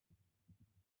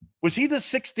 Was he the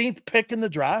 16th pick in the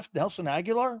draft, Nelson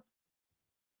Aguilar?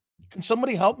 Can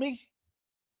somebody help me?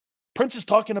 Prince is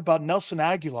talking about Nelson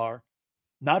Aguilar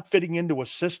not fitting into a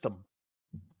system.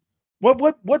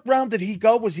 What round did he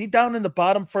go? Was he down in the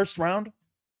bottom first round?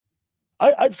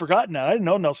 I'd forgotten that. I didn't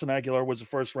know Nelson Aguilar was a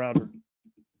first rounder.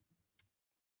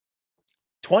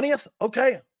 20th?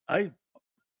 Okay. I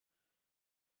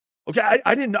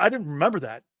didn't remember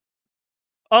that.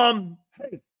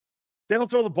 Hey, they don't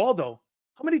throw the ball though.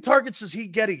 How many targets does he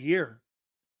get a year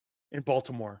in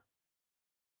Baltimore?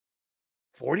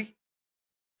 40?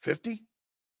 50?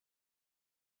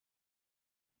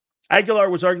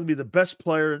 Aguilar was arguably the best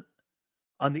player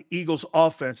on the Eagles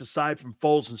offense aside from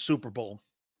Foles and Super Bowl.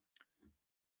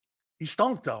 He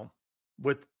stunk though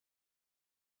with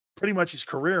pretty much his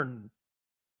career. And,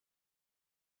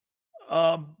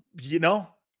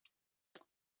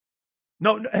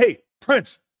 no, hey,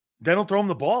 Prince, they don't throw him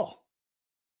the ball.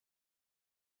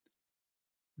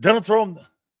 They don't throw him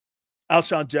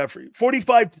Alshon Jeffrey.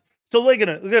 45. So look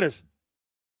at this.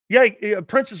 Yeah,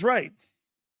 Prince is right.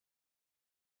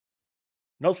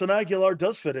 Nelson Aguilar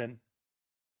does fit in.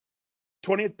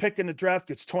 20th pick in the draft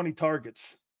gets 20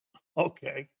 targets.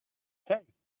 Okay. Hey,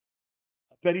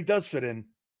 I bet he does fit in.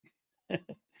 Here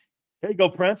you go,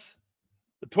 Prince.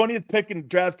 The 20th pick in the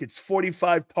draft gets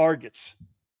 45 targets.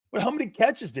 But how many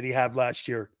catches did he have last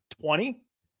year? 20?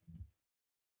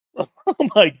 Oh,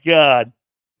 my God.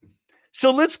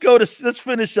 So let's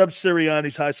finish up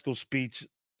Sirianni's high school speech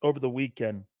over the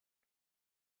weekend.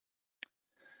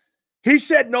 He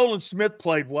said Nolan Smith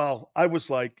played well. I was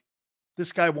like,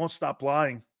 this guy won't stop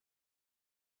lying.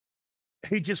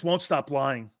 He just won't stop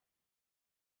lying.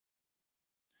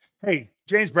 Hey,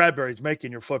 James Bradbury's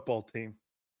making your football team.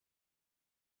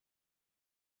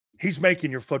 He's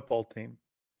making your football team.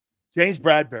 James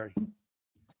Bradbury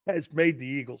has made the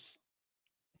Eagles.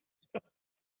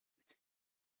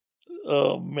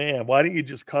 Oh, man. Why don't you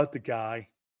just cut the guy?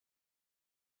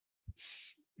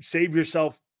 Save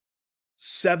yourself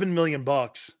 $7 million.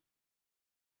 $4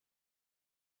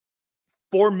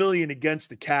 million against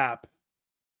the cap.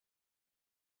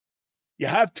 You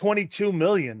have $22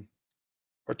 million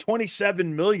or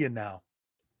 $27 million now.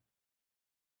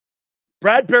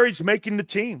 Bradbury's making the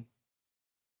team.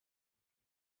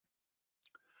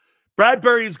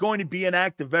 Bradbury is going to be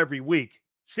inactive every week.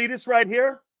 See this right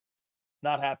here?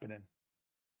 Not happening.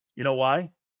 You know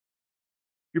why?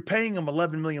 You're paying him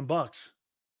 $11 million.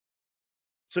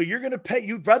 So you're going to pay,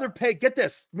 you'd rather pay, get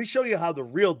this. Let me show you how the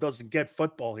real doesn't get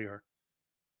football here.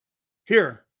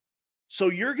 Here. So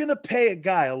you're going to pay a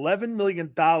guy $11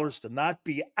 million to not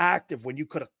be active when you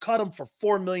could have cut him for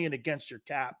 $4 million against your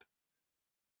cap,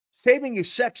 saving you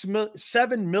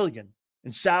 $7 million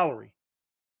in salary.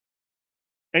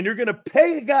 And you're going to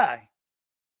pay a guy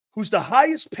who's the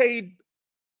highest paid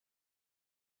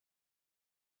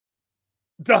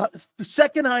The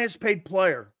second highest paid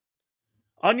player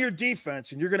on your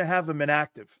defense, and you're going to have him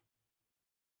inactive.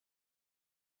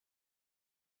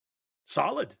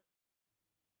 Solid.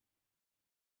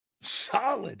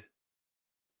 Solid.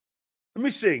 Let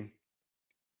me see.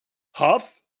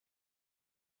 Huff,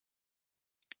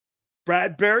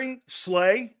 Bradbury,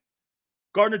 Slay,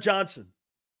 Gardner Johnson.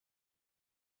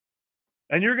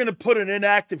 And you're going to put an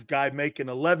inactive guy making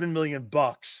 $11 million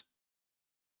bucks.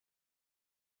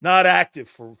 Not active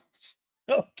for,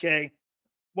 okay.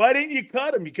 Why didn't you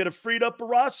cut him? You could have freed up a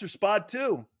roster spot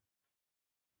too.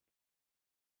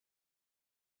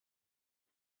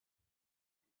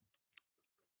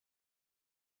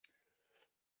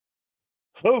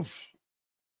 Oof.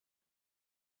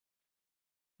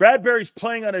 Bradbury's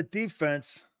playing on a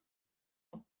defense.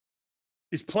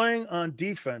 He's playing on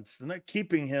defense. They're not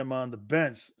keeping him on the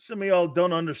bench. Some of y'all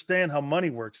don't understand how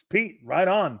money works. Pete, right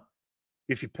on.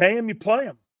 If you pay him, you play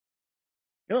him.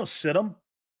 You don't sit him.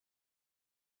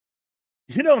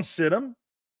 You don't sit him.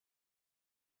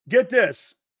 Get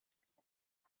this.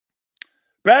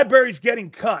 Bradbury's getting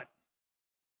cut.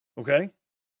 Okay?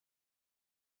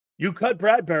 You cut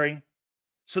Bradbury,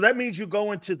 so that means you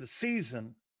go into the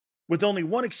season with only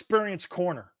one experienced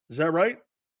corner. Is that right?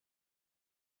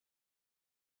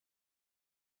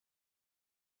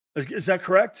 Is that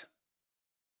correct?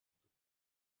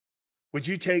 Would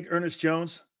you take Ernest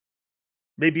Jones?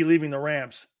 Maybe leaving the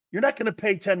Rams. You're not going to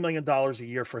pay $10 million a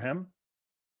year for him.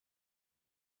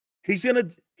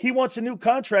 He wants a new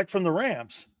contract from the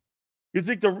Rams. You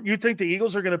think the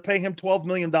Eagles are going to pay him $12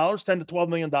 million, $10 to $12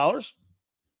 million?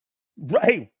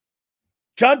 Right.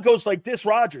 John goes like this,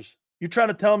 Rodgers. You trying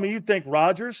to tell me you think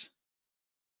Rodgers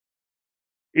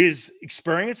is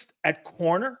experienced at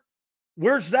corner?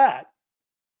 Where's that?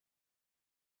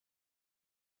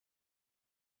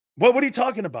 What are you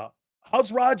talking about?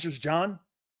 How's Rodgers, John?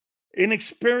 An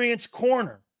experienced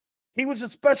corner. He was a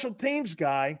special teams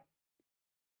guy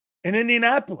in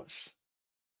Indianapolis.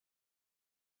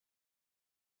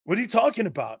 What are you talking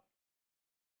about?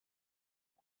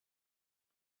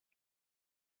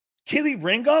 Keely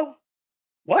Ringo?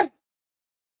 What?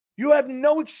 You have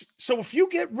no so if you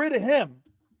get rid of him,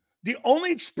 the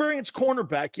only experienced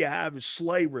cornerback you have is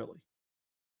Slay, really.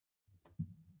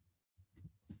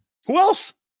 Who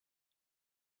else?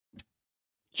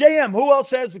 JM, who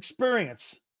else has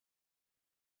experience?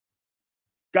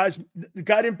 Guys, the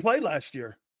guy didn't play last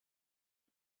year.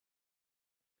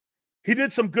 He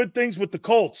did some good things with the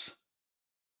Colts.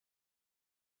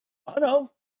 I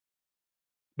know.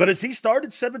 But has he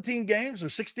started 17 games or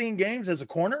 16 games as a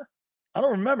corner? I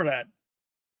don't remember that.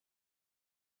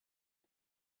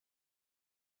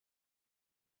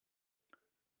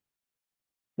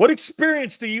 What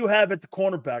experience do you have at the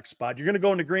cornerback spot? You're going to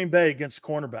go into Green Bay against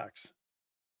cornerbacks.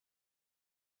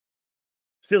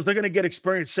 Steelers, they're going to get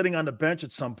experience sitting on the bench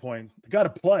at some point. They got to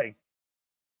play.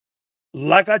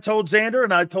 Like I told Xander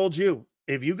and I told you,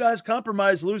 if you guys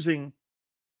compromise losing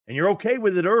and you're okay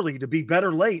with it early to be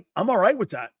better late, I'm all right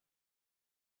with that.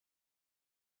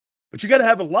 But you got to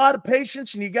have a lot of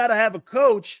patience and you got to have a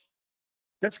coach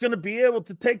that's going to be able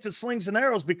to take the slings and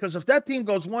arrows, because if that team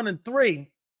goes 1-3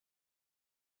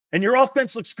 and your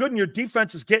offense looks good and your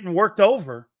defense is getting worked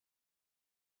over,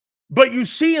 but you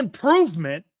see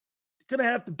improvement, you're going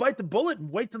to have to bite the bullet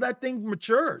and wait till that thing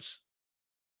matures.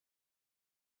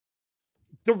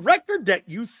 The record that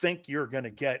you think you're going to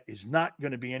get is not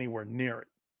going to be anywhere near it.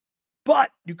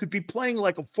 But you could be playing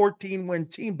like a 14-win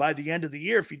team by the end of the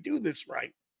year if you do this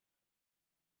right.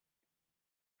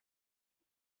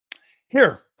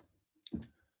 Here,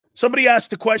 somebody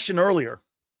asked a question earlier.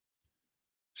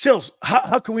 Sills,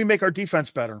 how can we make our defense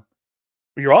better?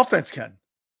 Well, your offense can.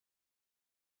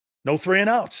 No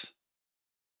 3-and-outs.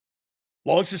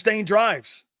 Long sustained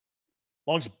drives.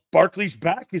 Long as Barkley's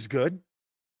back is good.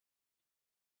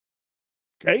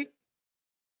 Okay.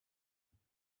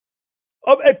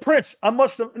 Oh, hey, Prince, I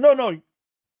must have. No.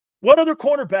 What other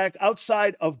cornerback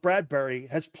outside of Bradbury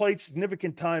has played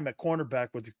significant time at cornerback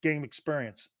with game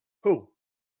experience? Who?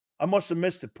 I must have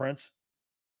missed it, Prince.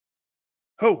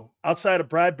 Who? Outside of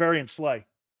Bradbury and Slay?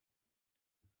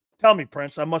 Tell me,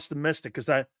 Prince. I must have missed it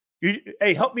because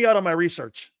hey, help me out on my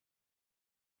research.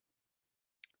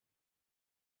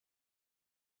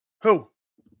 Who?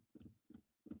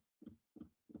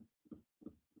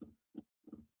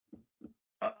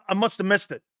 I must have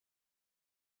missed it.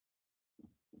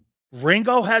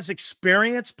 Ringo has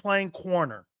experience playing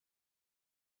corner.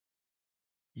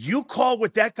 You call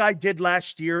what that guy did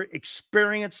last year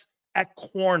experience at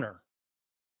corner.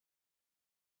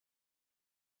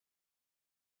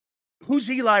 Who's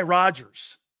Eli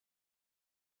Rogers?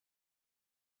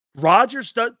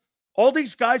 Rogers does. All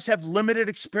these guys have limited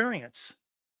experience.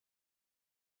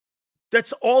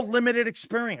 That's all limited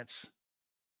experience.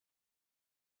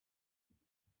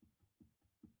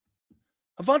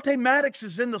 Avonte Maddox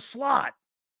is in the slot.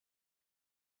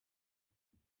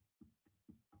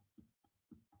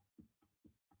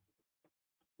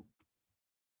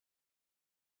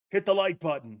 Hit the like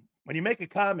button. When you make a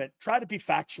comment, try to be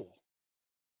factual.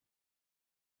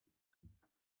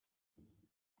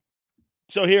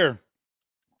 So here.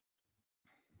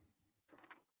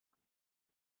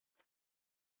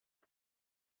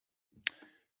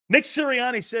 Nick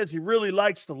Sirianni says he really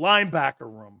likes the linebacker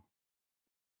room.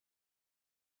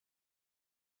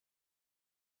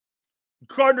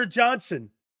 Gardner Johnson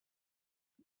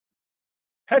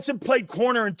hasn't played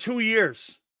corner in 2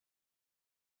 years.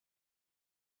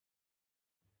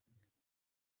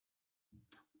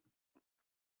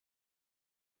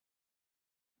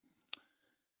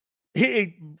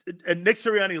 And Nick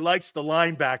Sirianni likes the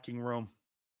linebacking room.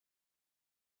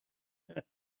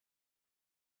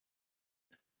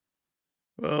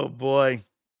 Oh, boy.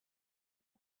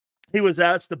 He was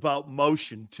asked about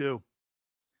motion, too.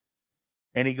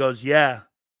 And he goes, yeah,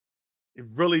 it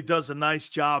really does a nice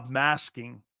job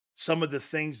masking some of the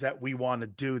things that we want to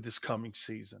do this coming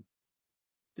season.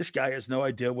 This guy has no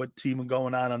idea what's even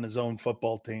going on his own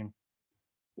football team.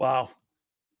 Wow.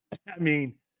 I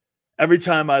mean, every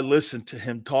time I listen to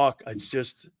him talk, it's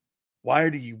just, why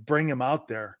do you bring him out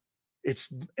there? It's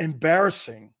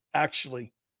embarrassing,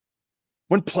 actually.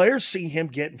 When players see him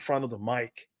get in front of the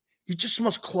mic, you just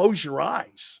must close your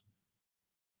eyes.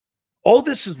 All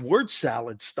this is word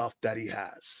salad stuff that he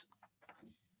has.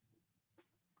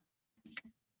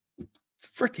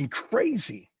 Freaking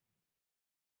crazy.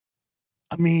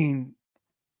 I mean,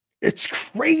 it's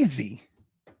crazy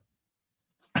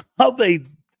how they,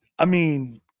 I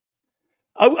mean,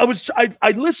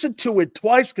 I listened to it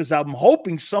twice because I'm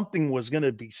hoping something was going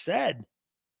to be said.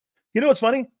 You know what's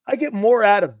funny? I get more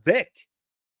out of Vic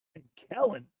and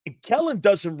Kellen. And Kellen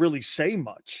doesn't really say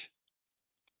much.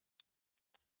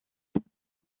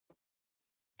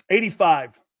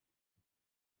 85.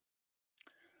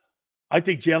 I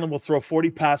think Jalen will throw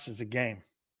 40 passes a game.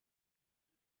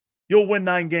 You'll win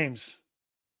 9 games.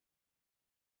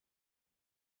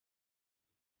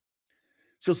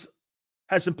 So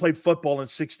hasn't played football in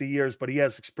 60 years, but he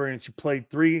has experience. You played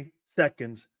 3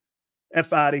 seconds.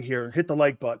 F out of here. Hit the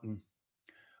like button.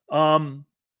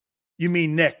 You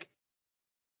mean Nick,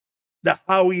 the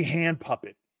Howie hand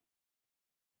puppet.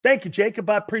 Thank you, Jacob.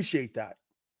 I appreciate that.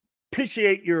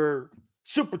 Appreciate your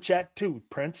super chat too,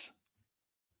 Prince.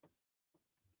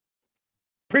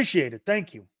 Appreciate it.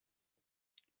 Thank you.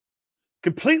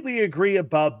 Completely agree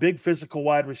about big physical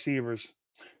wide receivers.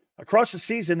 Across the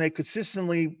season, they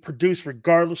consistently produce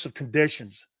regardless of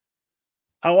conditions.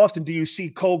 How often do you see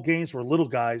cold games where little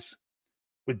guys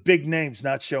with big names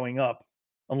not showing up,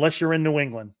 unless you're in New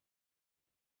England?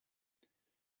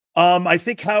 I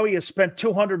think Howie has spent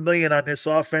 $200 million on this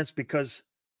offense because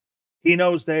he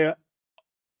knows they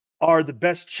are the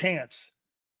best chance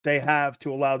they have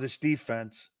to allow this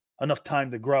defense enough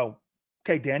time to grow.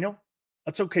 Okay, Daniel,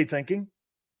 that's okay thinking.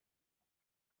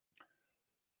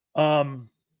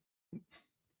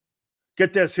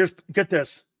 Get this. Get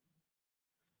this.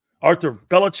 Arthur,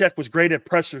 Belichick was great at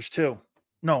pressers too.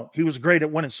 No, he was great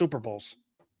at winning Super Bowls.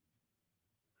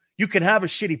 You can have a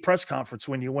shitty press conference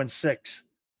when you win 6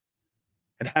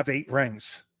 and have 8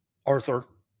 rings, Arthur.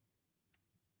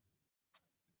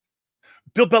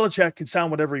 Bill Belichick can sound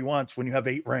whatever he wants when you have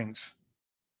 8 rings.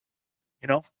 You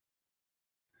know?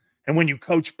 And when you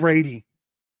coach Brady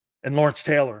and Lawrence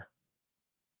Taylor,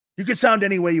 you can sound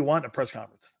any way you want in a press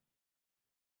conference.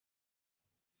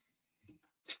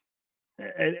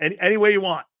 Any way you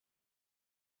want.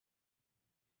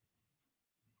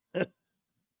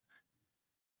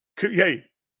 Hey,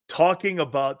 talking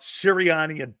about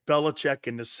Sirianni and Belichick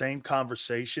in the same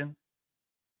conversation,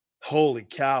 holy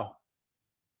cow.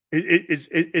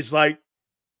 It's like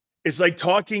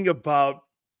talking about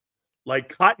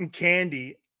like cotton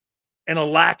candy and a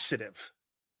laxative.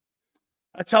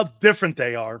 That's how different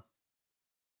they are.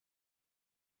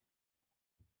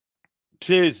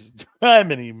 Jesus,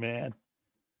 criminy, man.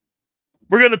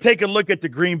 We're going to take a look at the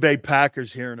Green Bay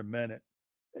Packers here in a minute.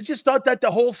 I just thought that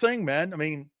the whole thing, man, I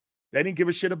mean, they didn't give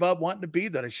a shit about wanting to be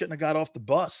there. They shouldn't have got off the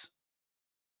bus.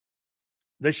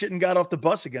 They shouldn't have got off the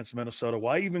bus against Minnesota.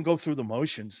 Why even go through the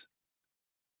motions?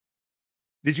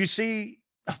 Did you see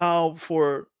how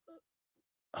far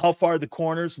the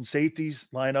corners and safeties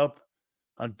line up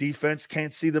on defense?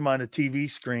 Can't see them on a TV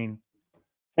screen.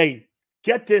 Hey,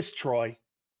 get this, Troy.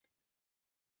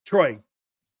 Troy,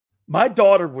 My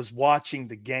daughter was watching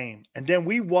the game, and then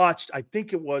we watched, I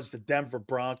think it was the Denver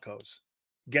Broncos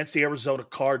against the Arizona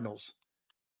Cardinals.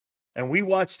 And we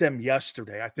watched them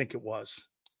yesterday, I think it was.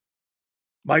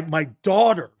 My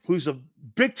daughter, who's a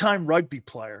big-time rugby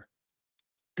player,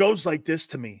 goes like this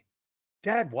to me.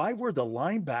 Dad, why were the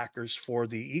linebackers for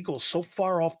the Eagles so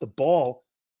far off the ball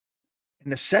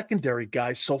and the secondary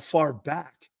guys so far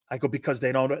back? I go, because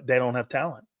they don't have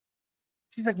talent.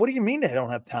 She's like, what do you mean they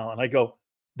don't have talent? I go,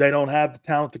 they don't have the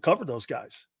talent to cover those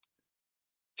guys.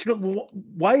 She goes, well,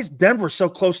 why is Denver so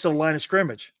close to the line of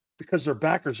scrimmage? Because their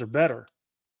backers are better.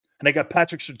 And they got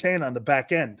Patrick Surtain on the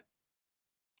back end.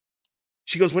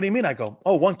 She goes, what do you mean? I go,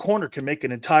 oh, one corner can make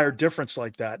an entire difference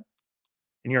like that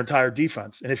in your entire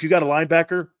defense. And if you got a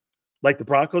linebacker like the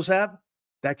Broncos have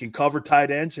that can cover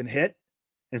tight ends and hit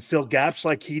and fill gaps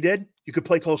like he did, you could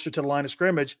play closer to the line of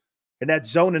scrimmage. And that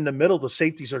zone in the middle, the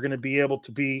safeties are going to be able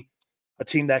to be a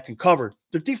team that can cover.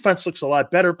 Their defense looks a lot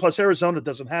better. Plus, Arizona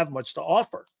doesn't have much to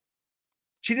offer.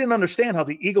 She didn't understand how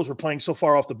the Eagles were playing so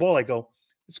far off the ball. I go,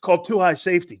 it's called too high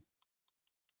safety.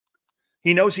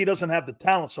 He knows he doesn't have the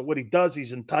talent, so what he does,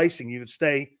 he's enticing you to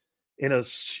stay in a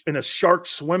shark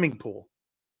swimming pool,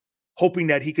 hoping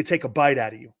that he could take a bite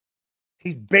out of you.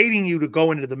 He's baiting you to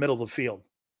go into the middle of the field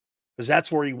because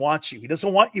that's where he wants you. He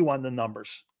doesn't want you on the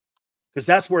numbers because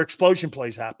that's where explosion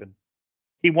plays happen.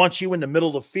 He wants you in the middle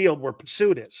of the field where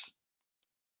pursuit is.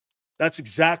 That's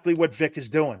exactly what Vic is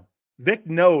doing. Vic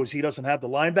knows he doesn't have the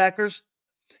linebackers.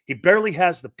 He barely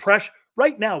has the pressure.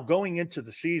 Right now, going into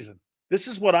the season, this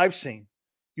is what I've seen.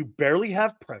 You barely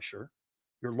have pressure.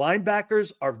 Your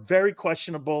linebackers are very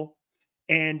questionable.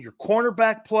 And your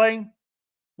cornerback play,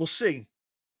 we'll see.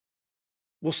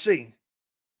 We'll see.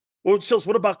 Well, Sills,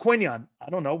 what about Quinion? I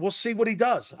don't know. We'll see what he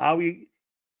does, how he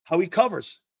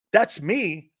covers. That's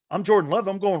me. I'm Jordan Love.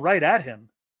 I'm going right at him.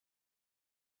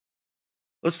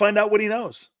 Let's find out what he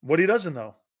knows, what he doesn't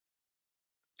know.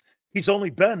 He's only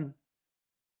been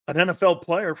an NFL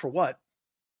player for what?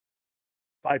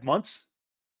 5 months?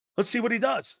 Let's see what he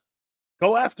does.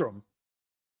 Go after him.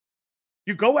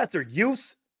 You go after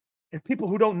youth and people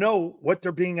who don't know what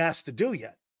they're being asked to do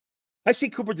yet. I see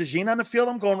Cooper DeJean on the field.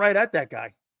 I'm going right at that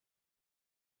guy.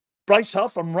 Bryce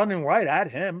Huff, I'm running right at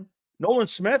him. Nolan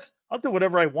Smith, I'll do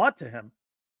whatever I want to him.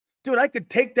 Dude, I could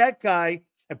take that guy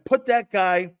and put that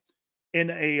guy in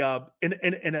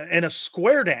a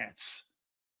square dance.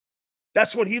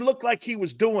 That's what he looked like he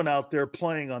was doing out there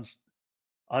playing on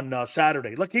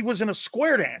Saturday. Like he was in a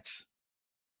square dance.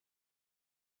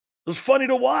 It was funny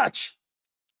to watch.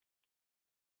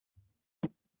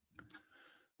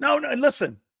 No,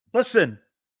 listen.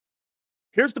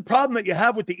 Here's the problem that you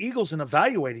have with the Eagles in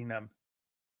evaluating them.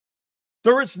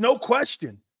 There is no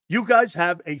question. You guys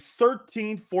have a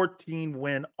 13-14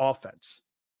 win offense.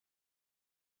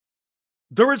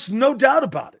 There is no doubt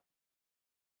about it.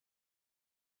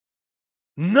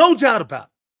 No doubt about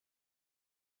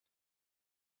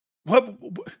it.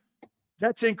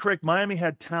 That's incorrect. Miami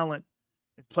had talent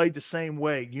and played the same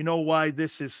way. You know why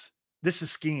this is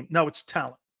scheme? No, it's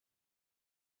talent.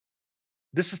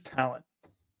 This is talent.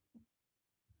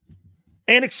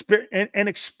 And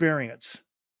experience.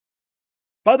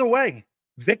 By the way,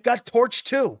 Vic got torched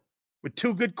too with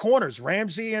two good corners,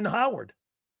 Ramsey and Howard.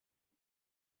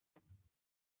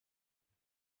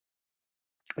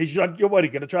 You're what, are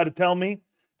you going to try to tell me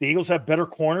the Eagles have better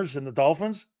corners than the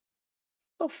Dolphins?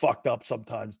 So fucked up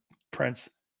sometimes, Prince.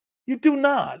 You do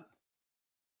not.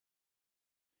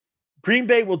 Green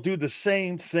Bay will do the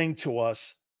same thing to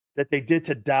us that they did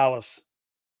to Dallas.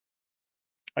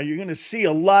 Are you going to see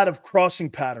a lot of crossing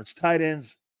patterns? Tight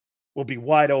ends will be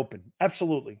wide open.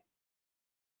 Absolutely.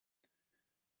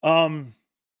 We'll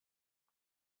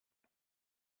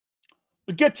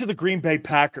get to the Green Bay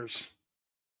Packers.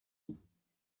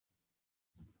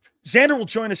 Xander will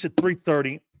join us at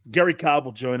 3:30. Gary Cobb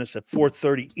will join us at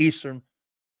 4:30 Eastern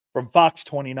from Fox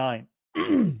 29.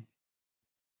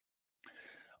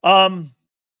 Dome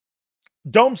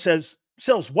says,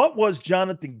 Sills, what was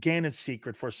Jonathan Gannon's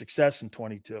secret for success in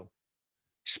 22?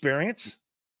 Experience?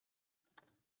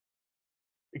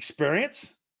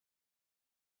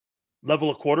 Level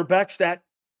of quarterbacks that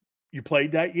you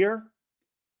played that year?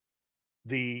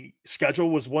 The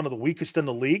schedule was one of the weakest in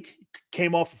the league.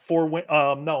 Came off of 4 win.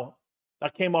 No,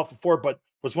 not came off of 4, but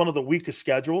was one of the weakest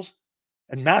schedules.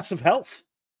 And massive health.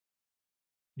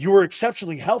 You were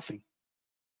exceptionally healthy.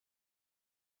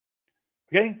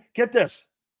 Okay, get this.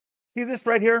 See this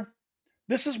right here?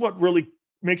 This is what really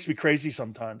makes me crazy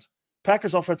sometimes.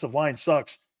 Packers offensive line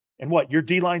sucks. And what, your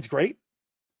D-line's great?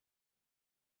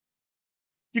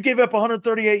 You gave up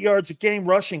 138 yards a game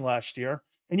rushing last year,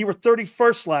 and you were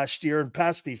 31st last year in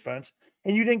pass defense.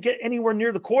 and you didn't get anywhere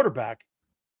near the quarterback.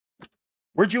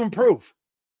 Where'd you improve?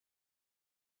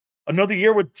 Another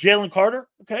year with Jalen Carter?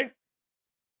 Okay.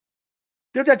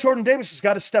 Dude, that Jordan Davis has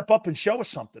got to step up and show us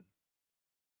something.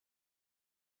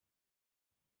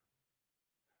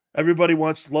 Everybody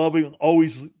wants love. We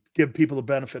always give people the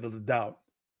benefit of the doubt.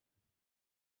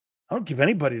 I don't give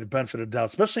anybody the benefit of the doubt,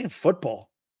 especially in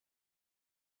football.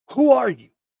 Who are you?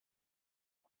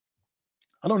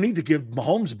 I don't need to give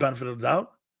Mahomes the benefit of the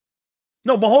doubt.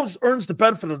 No, Mahomes earns the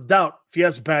benefit of the doubt if he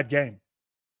has a bad game.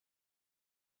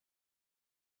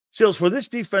 Seals, for this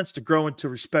defense to grow into a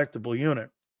respectable unit,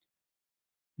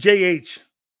 JH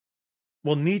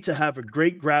will need to have a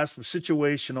great grasp of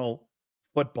situational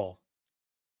football.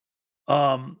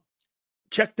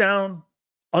 Check down,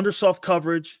 under soft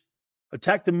coverage,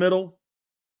 attack the middle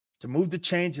to move the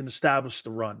change and establish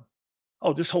the run.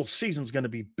 Oh, this whole season is going to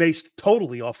be based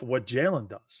totally off of what Jalen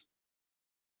does.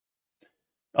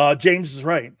 James is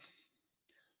right.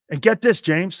 And get this,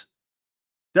 James.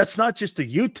 That's not just a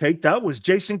you take. That was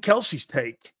Jason Kelsey's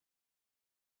take.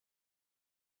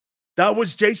 That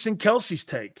was Jason Kelsey's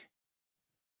take.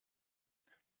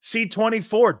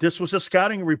 C24, this was a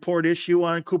scouting report issue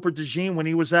on Cooper DeJean when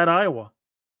he was at Iowa.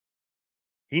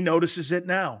 He notices it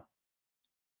now.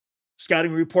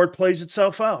 Scouting report plays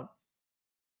itself out.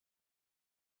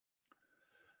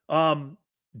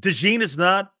 DeJean is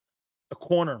not a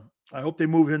corner. I hope they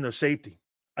move him to safety.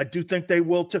 I do think they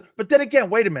will too. But then again,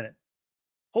 wait a minute.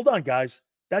 Hold on, guys.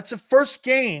 That's the first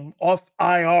game off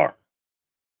IR.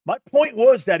 My point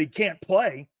was that he can't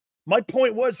play. My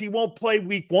point was he won't play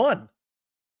week 1.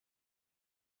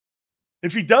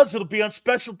 If he does, it'll be on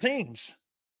special teams.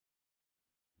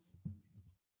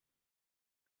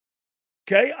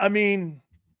 Okay? I mean,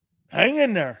 hang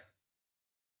in there.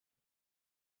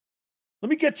 Let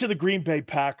me get to the Green Bay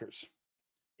Packers.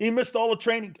 He missed all the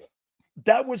training.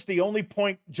 That was the only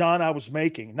point, John, I was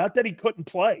making. Not that he couldn't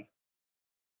play.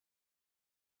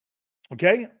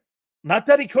 Okay? Not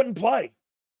that he couldn't play.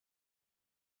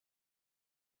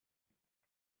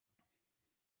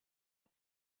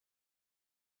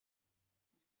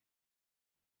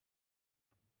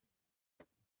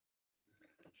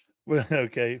 Well,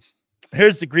 okay.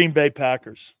 Here's the Green Bay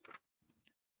Packers.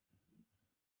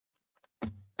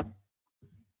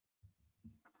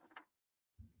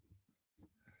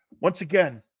 Once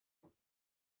again,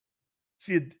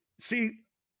 see,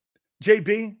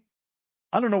 JB,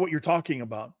 I don't know what you're talking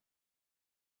about.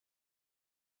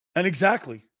 And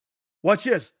exactly. Watch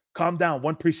this. Calm down.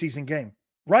 One preseason game.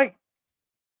 Right.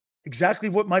 Exactly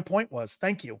what my point was.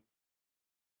 Thank you.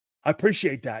 I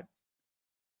appreciate that.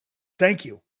 Thank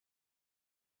you.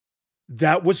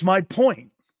 That was my point.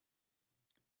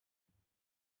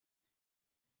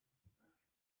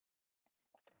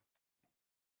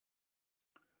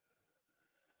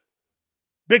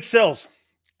 Big Sills,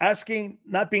 asking,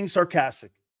 not being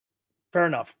sarcastic. Fair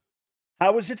enough.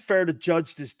 How is it fair to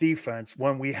judge this defense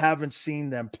when we haven't seen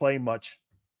them play much?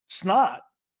 It's not.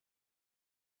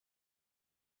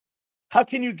 How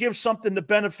can you give something the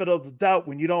benefit of the doubt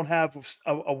when you don't have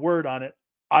a word on it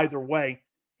either way,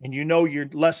 and you know you're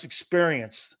less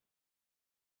experienced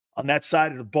on that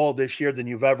side of the ball this year than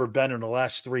you've ever been in the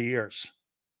last 3 years?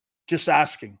 Just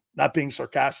asking, not being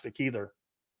sarcastic either.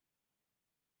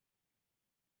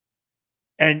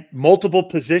 And multiple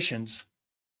positions.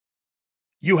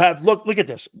 You have, look at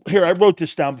this. Here, I wrote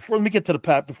this down before I get to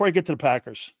the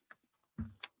Packers.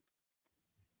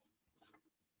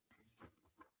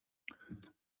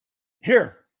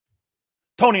 Here,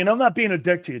 Tony, and I'm not being a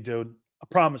dick to you, dude. I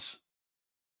promise.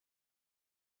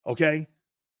 Okay?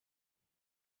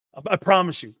 I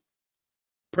promise you.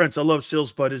 Prince, I love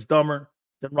Sills, but is dumber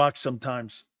than rocks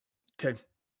sometimes. Okay.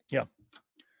 Yeah.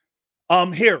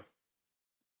 Here.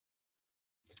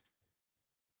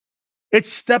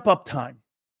 It's step-up time.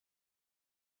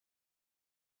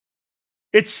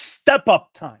 It's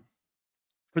step-up time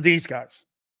for these guys.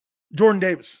 Jordan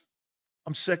Davis,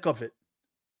 I'm sick of it.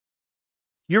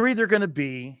 You're either going to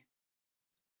be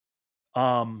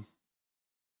a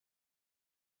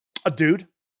dude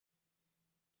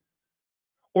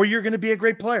or you're going to be a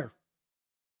great player.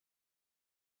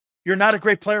 You're not a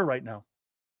great player right now.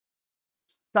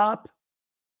 Stop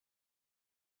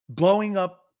blowing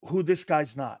up who this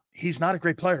guy's not. He's not a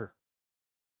great player.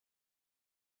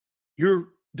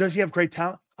 Does he have great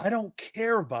talent? I don't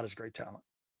care about his great talent.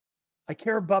 I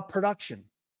care about production.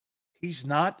 He's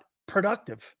not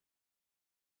productive.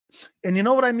 And you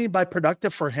know what I mean by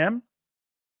productive for him?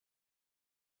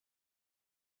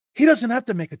 He doesn't have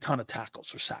to make a ton of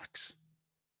tackles or sacks.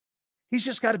 He's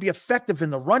just got to be effective in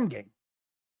the run game.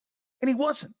 And he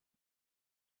wasn't.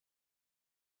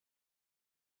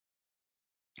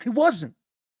 He wasn't.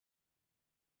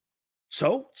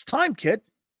 So it's time, kid.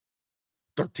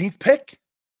 13th pick.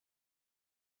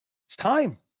 It's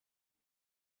time.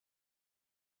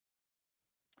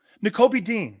 Nakobe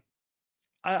Dean.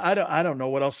 I don't know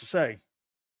what else to say.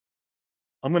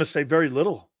 I'm going to say very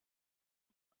little.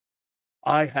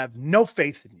 I have no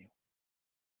faith in you.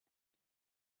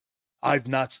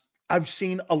 I've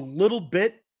seen a little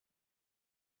bit.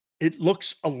 It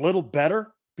looks a little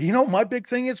better. But you know, my big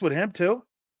thing is with him too.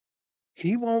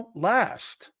 He won't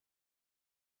last.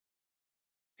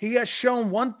 He has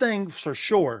shown one thing for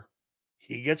sure.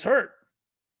 He gets hurt.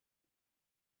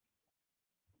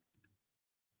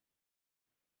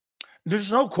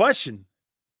 There's no question.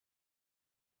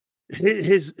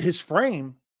 His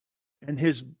frame and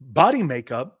his body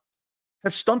makeup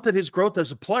have stunted his growth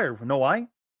as a player. You know why?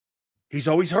 He's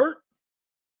always hurt.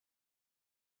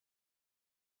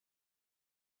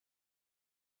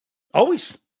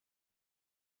 Always.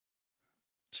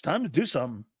 It's time to do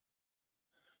something.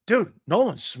 Dude,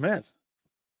 Nolan Smith.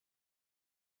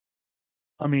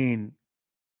 I mean,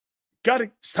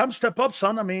 it's time to step up,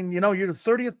 son. I mean, you're the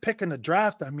 30th pick in the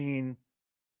draft. I mean,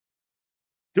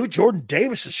 dude, Jordan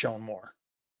Davis has shown more.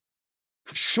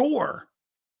 For sure.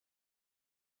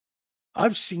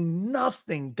 I've seen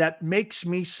nothing that makes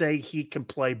me say he can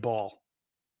play ball.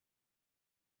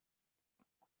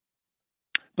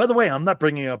 By the way, I'm not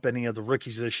bringing up any of the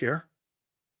rookies this year.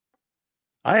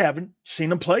 I haven't seen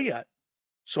them play yet,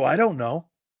 so I don't know.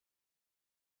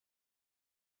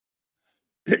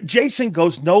 Jason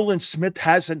goes, Nolan Smith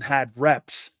hasn't had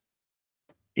reps.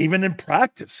 Even in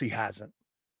practice, he hasn't.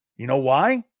 You know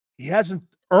why? He hasn't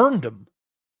earned them.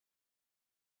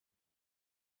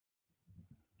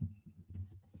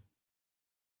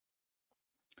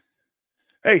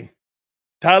 Hey,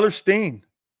 Tyler Steen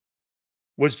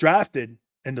was drafted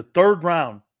in the 3rd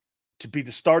round to be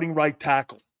the starting right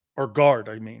tackle, or guard,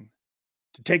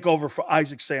 to take over for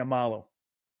Isaac Seumalo.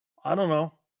 I don't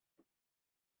know.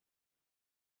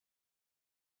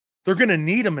 They're going to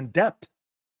need him in depth.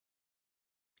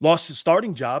 Lost his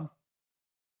starting job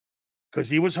because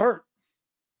he was hurt.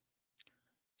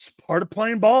 It's part of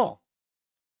playing ball.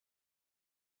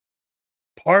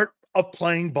 Part of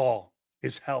playing ball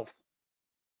is health.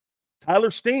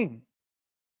 Tyler Steen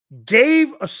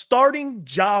gave a starting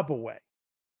job away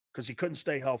because he couldn't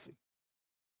stay healthy.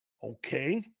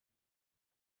 Okay.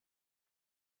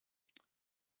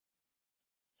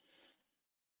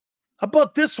 How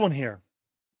about this one here?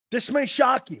 This may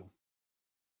shock you.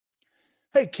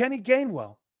 Hey, Kenny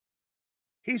Gainwell.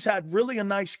 He's had really a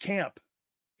nice camp.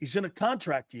 He's in a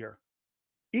contract year.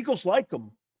 Eagles like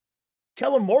him.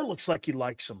 Kellen Moore looks like he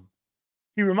likes him.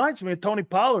 He reminds me of Tony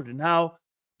Pollard and how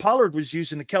Pollard was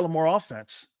using the Kellen Moore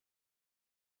offense.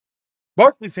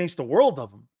 Barkley thinks the world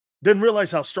of him. Didn't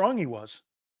realize how strong he was.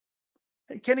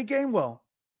 Hey, Kenny Gainwell,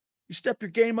 you step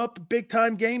your game up a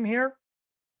big-time game here,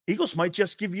 Eagles might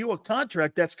just give you a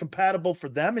contract that's compatible for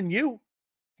them and you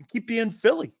and keep you in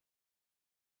Philly.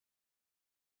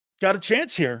 Got a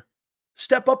chance here.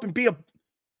 Step up and be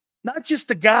not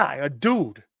just a guy, a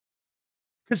dude.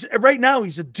 Because right now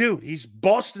he's a dude. He's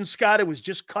Boston Scott who was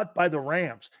just cut by the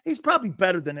Rams. He's probably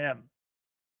better than him.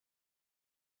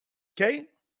 Okay?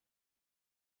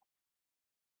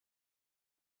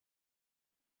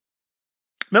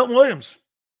 Milton Williams.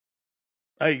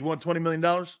 Hey, you want $20 million?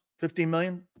 $15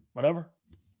 million? Whatever.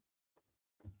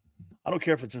 I don't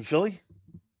care if it's in Philly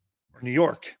or New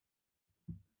York.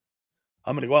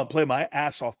 I'm going to go out and play my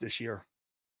ass off this year.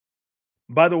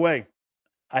 By the way,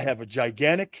 I have a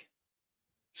gigantic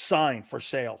sign for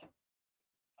sale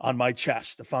on my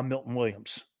chest if I'm Milton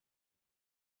Williams.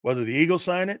 Whether the Eagles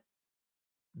sign it,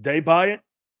 they buy it,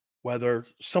 whether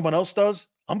someone else does,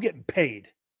 I'm getting paid.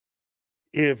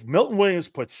 If Milton Williams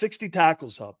puts 60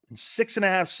 tackles up and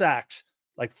 6.5 sacks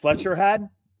like Fletcher had,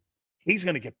 he's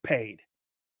going to get paid.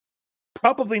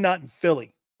 Probably not in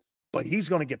Philly, but he's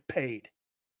going to get paid.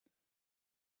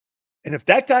 And if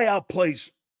that guy outplays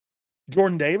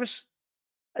Jordan Davis,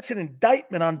 that's an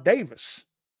indictment on Davis.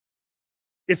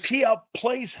 If he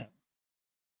outplays him,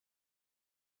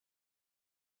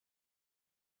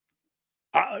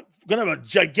 I'm going to have a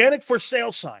gigantic for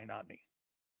sale sign on me.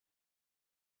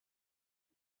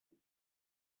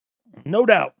 No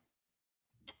doubt.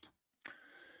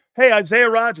 Hey, Isaiah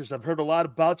Rodgers, I've heard a lot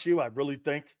about you. I really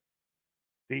think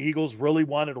the Eagles really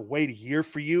wanted to wait a year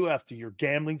for you after your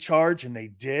gambling charge, and they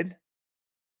did.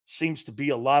 Seems to be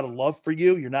a lot of love for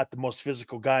you. You're not the most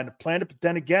physical guy on the planet, but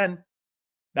then again,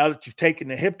 now that you've taken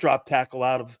the hip drop tackle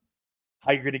out of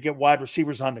how you're going to get wide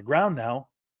receivers on the ground now,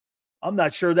 I'm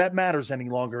not sure that matters any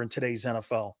longer in today's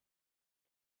NFL.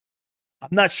 I'm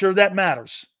not sure that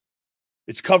matters.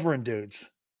 It's covering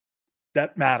dudes.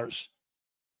 That matters.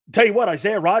 I'll tell you what,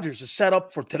 Isaiah Rodgers is set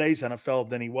up for today's NFL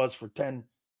than he was for 10,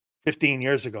 15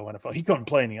 years ago NFL. He couldn't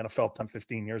play in the NFL 10,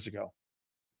 15 years ago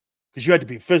because you had to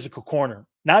be a physical corner.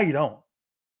 Now you don't.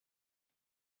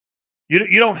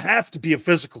 You don't have to be a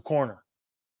physical corner.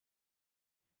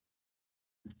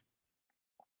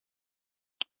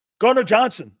 Gardner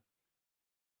Johnson,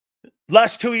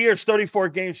 last 2 years, 34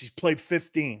 games, he's played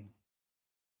 15.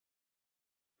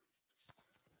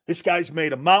 This guy's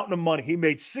made a mountain of money. He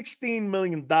made $16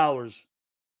 million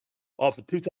off of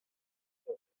 2000.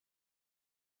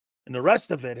 And the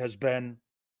rest of it has been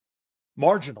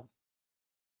marginal.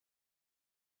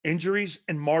 Injuries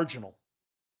and marginal.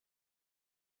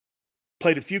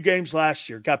 Played a few games last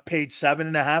year, got paid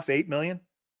 $7.5, $8 million.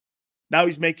 Now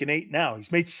he's making $8 now.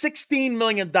 He's made $16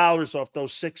 million off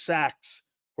those 6 sacks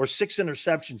or 6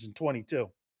 interceptions in 22.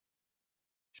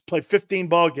 He's played 15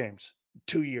 ball games in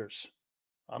 2 years.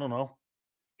 I don't know.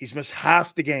 He's missed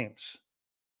half the games.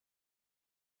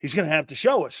 He's going to have to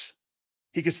show us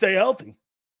he can stay healthy.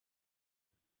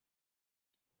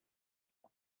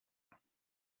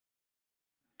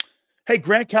 Hey,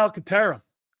 Grant Calcaterra.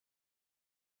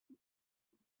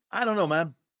 I don't know,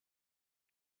 man.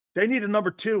 They need a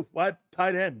number 2 wide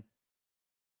tight end.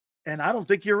 And I don't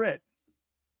think you're it.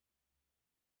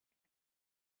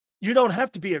 You don't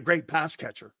have to be a great pass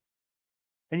catcher.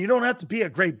 And you don't have to be a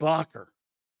great blocker.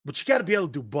 But you got to be able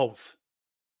to do both,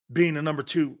 being a number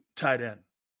 2 tight end.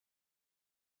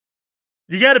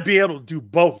 You got to be able to do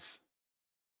both.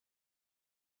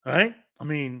 Right? I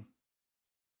mean,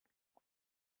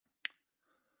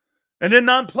 and then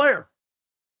non-player.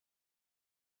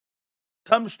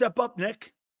 Time to step up,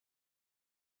 Nick.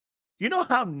 You know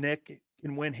how Nick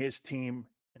can win his team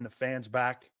and the fans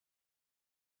back?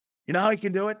 You know how he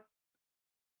can do it?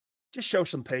 Just show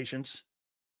some patience.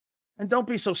 And don't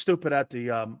be so stupid at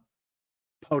the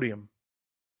podium.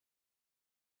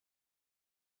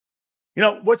 You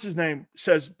know, what's his name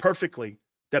says perfectly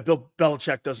that Bill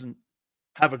Belichick doesn't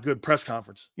have a good press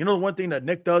conference. You know the one thing that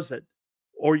Nick does that,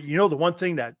 or you know the one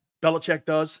thing that Belichick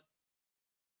does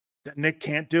that Nick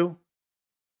can't do?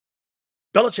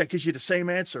 Belichick gives you the same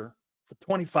answer for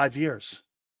 25 years.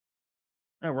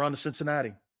 And we're on to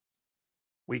Cincinnati.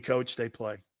 We coach, they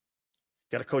play.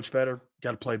 Got to coach better,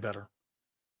 got to play better.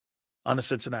 On to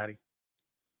Cincinnati.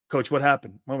 Coach, what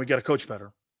happened? Well, we got to coach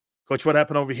better. Coach, what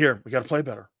happened over here? We got to play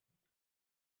better.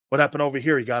 What happened over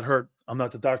here? He got hurt. I'm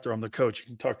not the doctor. I'm the coach. You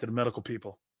can talk to the medical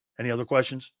people. Any other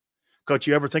questions? Coach,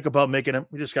 you ever think about making it?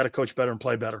 We just got to coach better and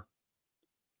play better.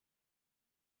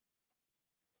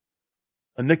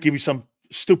 And Nick give you some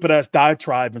stupid-ass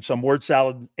diatribe and some word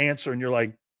salad answer, and you're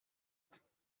like,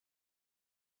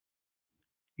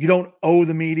 you don't owe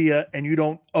the media and you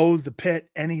don't owe the pit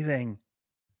anything.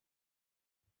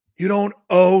 You don't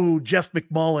owe Jeff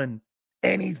McMullen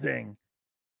anything.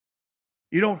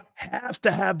 You don't have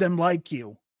to have them like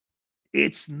you.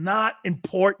 It's not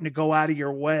important to go out of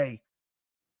your way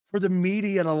for the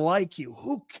media to like you.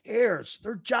 Who cares?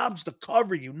 Their job's to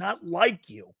cover you, not like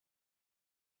you.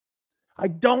 I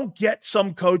don't get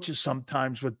some coaches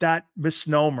sometimes with that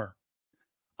misnomer.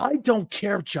 I don't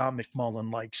care if John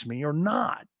McMullen likes me or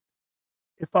not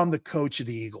if I'm the coach of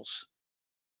the Eagles.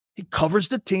 He covers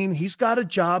the team. He's got a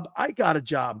job. I got a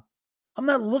job. I'm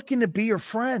not looking to be your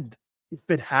friend. If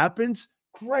it happens,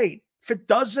 great. If it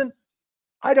doesn't,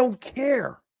 I don't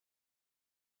care.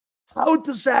 How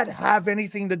does that have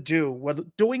anything to do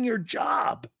with doing your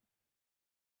job?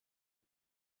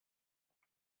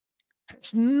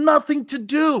 It's nothing to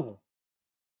do.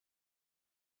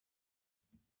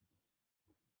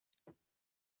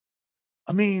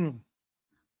 I mean,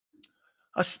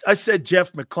 I said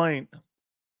Jeff McClain.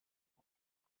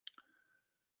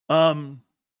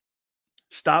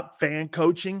 Stop fan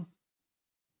coaching.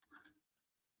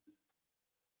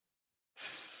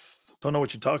 Don't know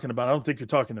what you're talking about. I don't think you're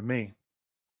talking to me.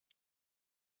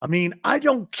 I mean, I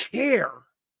don't care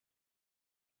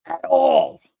at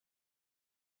all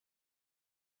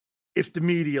if the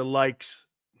media likes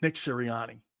Nick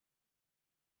Sirianni.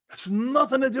 That's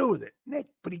nothing to do with it, Nick,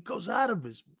 but he goes out of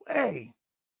his way.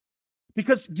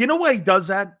 Because you know why he does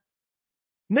that?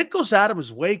 Nick goes out of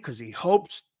his way because he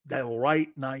hopes they'll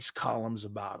write nice columns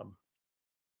about him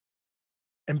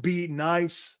and be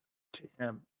nice to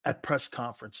him at press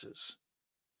conferences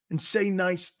and say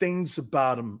nice things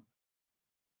about him.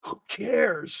 Who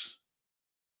cares?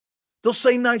 They'll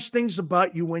say nice things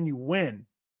about you when you win,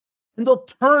 and they'll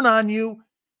turn on you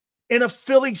in a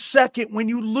Philly second when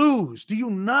you lose. Do you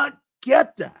not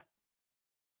get that?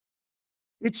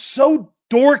 It's so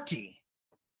dorky.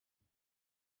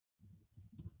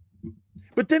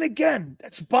 But then again,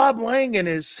 that's Bob Lang and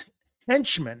his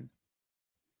henchmen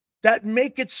that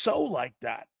make it so like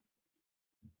that.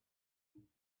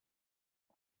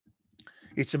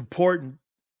 It's important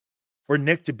for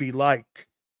Nick to be liked.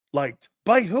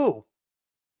 By who?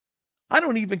 I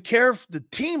don't even care if the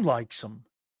team likes him.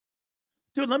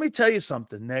 Dude, let me tell you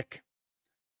something, Nick.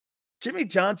 Jimmy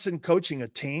Johnson coaching a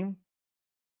team,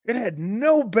 it had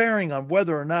no bearing on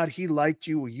whether or not he liked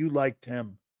you or you liked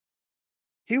him.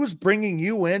 He was bringing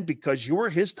you in because you were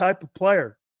his type of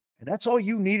player, and that's all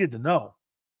you needed to know.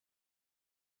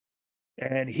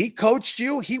 And he coached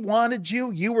you. He wanted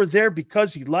you. You were there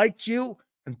because he liked you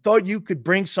and thought you could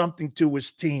bring something to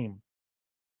his team.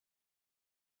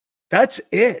 That's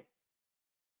it.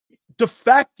 The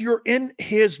fact you're in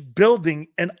his building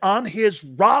and on his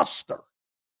roster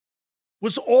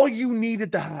was all you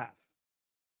needed to have.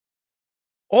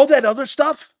 All that other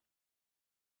stuff,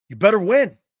 you better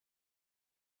win.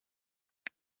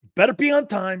 You better be on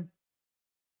time,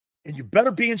 and you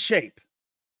better be in shape.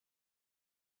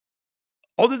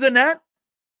 Other than that,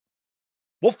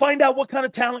 we'll find out what kind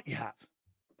of talent you have.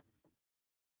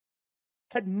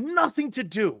 Had nothing to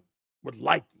do with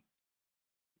liking.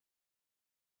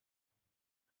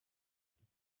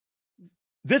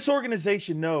 This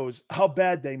organization knows how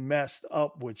bad they messed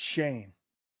up with Shane.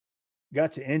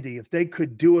 Got to Indy. If they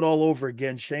could do it all over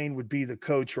again, Shane would be the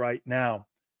coach right now,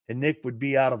 and Nick would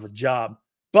be out of a job.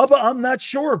 Bubba, I'm not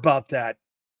sure about that.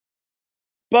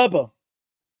 Bubba,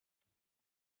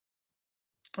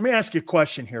 let me ask you a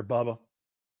question here, Bubba.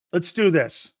 Let's do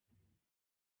this.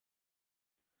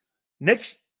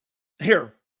 Nick's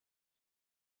here.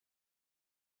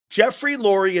 Jeffrey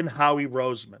Lurie and Howie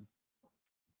Roseman.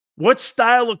 What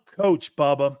style of coach,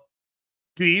 Bubba,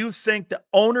 do you think the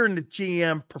owner and the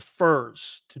GM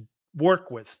prefers to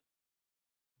work with?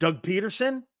 Doug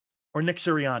Peterson or Nick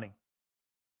Sirianni?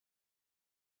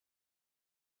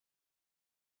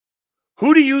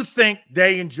 Who do you think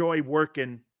they enjoy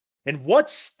working, and what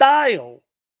style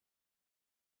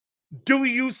do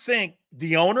you think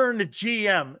the owner and the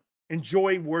GM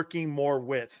enjoy working more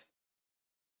with?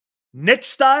 Nick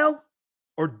style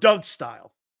or Doug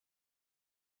style?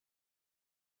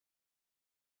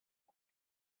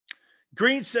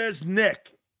 Green says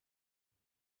Nick.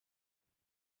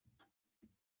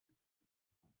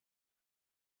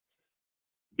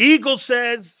 Eagle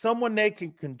says someone they can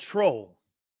control.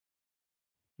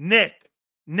 Nick,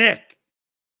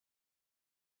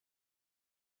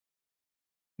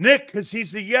 because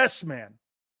he's a yes man.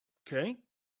 Okay.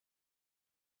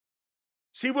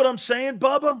 See what I'm saying,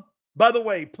 Bubba? By the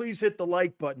way, please hit the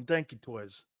like button. Thank you,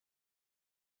 Twiz.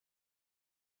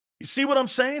 You see what I'm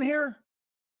saying here?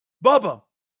 Bubba,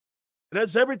 it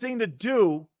has everything to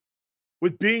do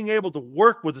with being able to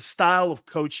work with the style of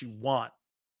coach you want.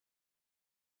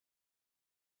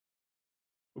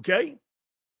 Okay?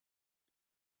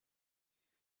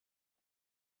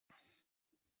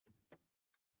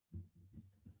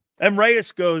 M.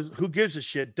 Reyes goes, who gives a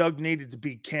shit? Doug needed to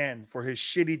be canned for his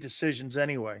shitty decisions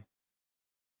anyway.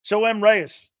 So M.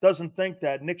 Reyes doesn't think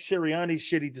that Nick Sirianni's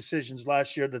shitty decisions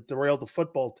last year that derailed the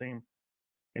football team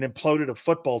and imploded a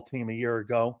football team a year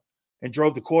ago and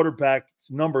drove the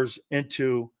quarterback's numbers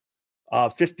into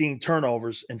 15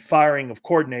 turnovers and firing of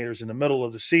coordinators in the middle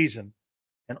of the season,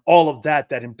 and all of that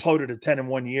imploded a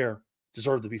 10-1 year,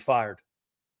 deserved to be fired.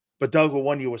 But Doug will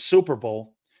win you a Super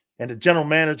Bowl, and the general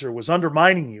manager was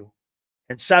undermining you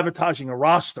and sabotaging a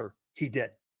roster. He did.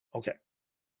 Okay.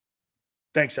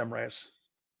 Thanks, M. Reyes.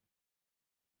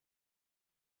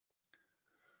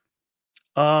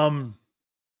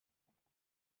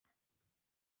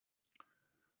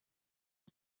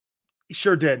 He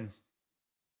sure did.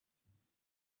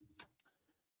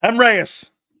 M.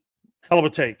 Reyes, hell of a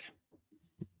take.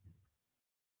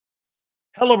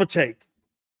 Hell of a take.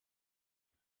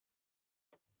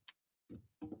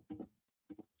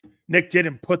 Nick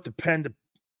didn't put the pen to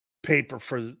paper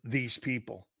for these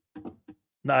people.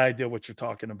 No idea what you're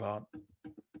talking about.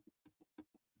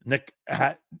 Nick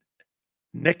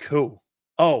who?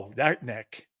 Oh, that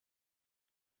Nick.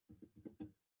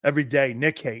 Every day,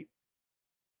 Nick hate.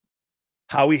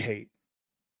 Howie hate.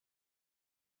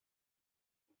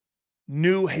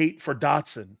 New hate for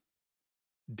Dotson.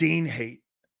 Dean hate.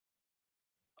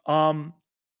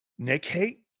 Nick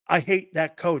hate? I hate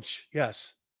that coach,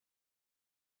 yes.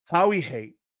 Howie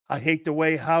hate. I hate the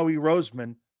way Howie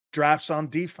Roseman drafts on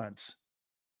defense.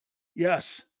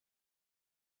 Yes.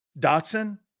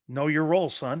 Dotson, know your role,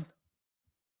 son.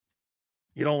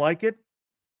 You don't like it?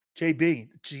 JB,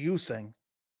 it's a you thing.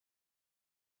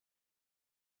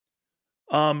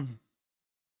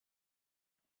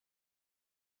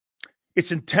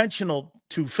 It's intentional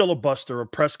to filibuster a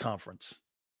press conference.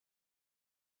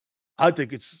 I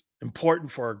think it's important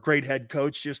for a great head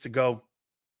coach just to go,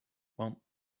 well,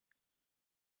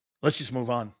 let's just move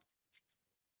on.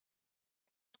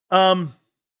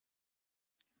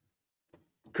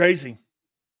 Crazy.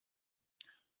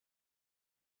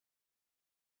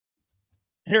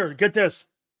 Here, get this.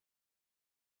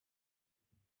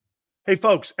 Hey,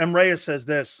 folks, M. Reyes says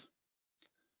this.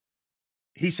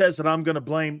 He says that I'm going to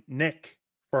blame Nick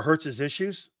for Hurts'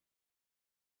 issues.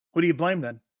 Who do you blame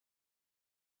then?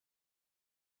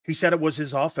 He said it was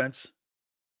his offense.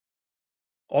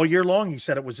 All year long, he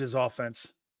said it was his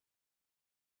offense.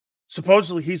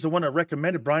 Supposedly, he's the one that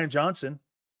recommended Brian Johnson.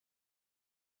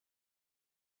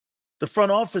 The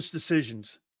front office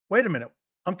decisions. Wait a minute.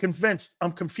 I'm convinced.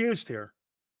 I'm confused here.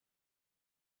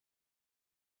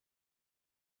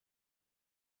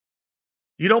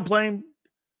 You don't blame.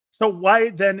 So why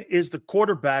then is the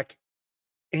quarterback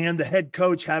and the head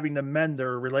coach having to mend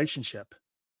their relationship?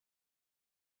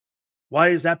 Why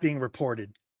is that being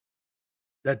reported?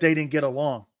 That they didn't get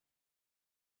along?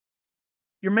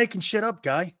 You're making shit up,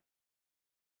 guy.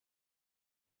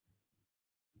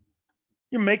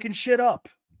 You're making shit up.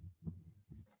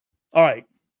 All right.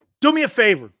 Do me a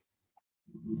favor.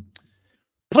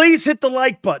 Please hit the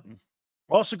like button.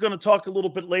 We're also going to talk a little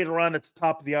bit later on at the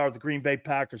top of the hour of the Green Bay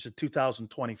Packers of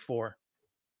 2024.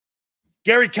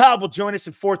 Gary Cobb will join us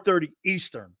at 4:30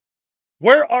 Eastern.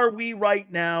 Where are we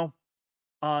right now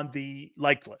on the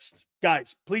like list?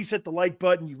 Guys, please hit the like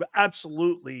button. You've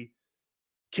absolutely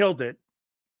killed it.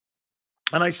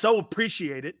 And I so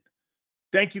appreciate it.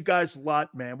 Thank you guys a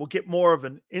lot, man. We'll get more of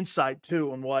an insight,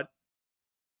 too, on what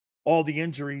all the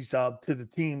injuries to the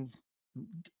team.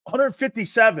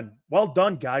 157. Well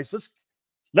done, guys.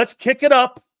 Let's kick it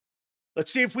up.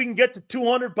 Let's see if we can get to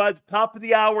 200 by the top of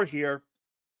the hour here.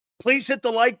 Please hit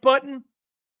the like button.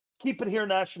 Keep it here,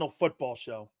 National Football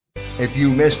Show. If you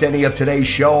missed any of today's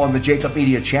show on the JAKIB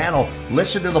Media channel,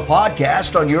 listen to the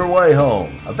podcast on your way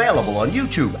home. Available on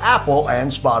YouTube, Apple, and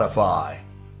Spotify.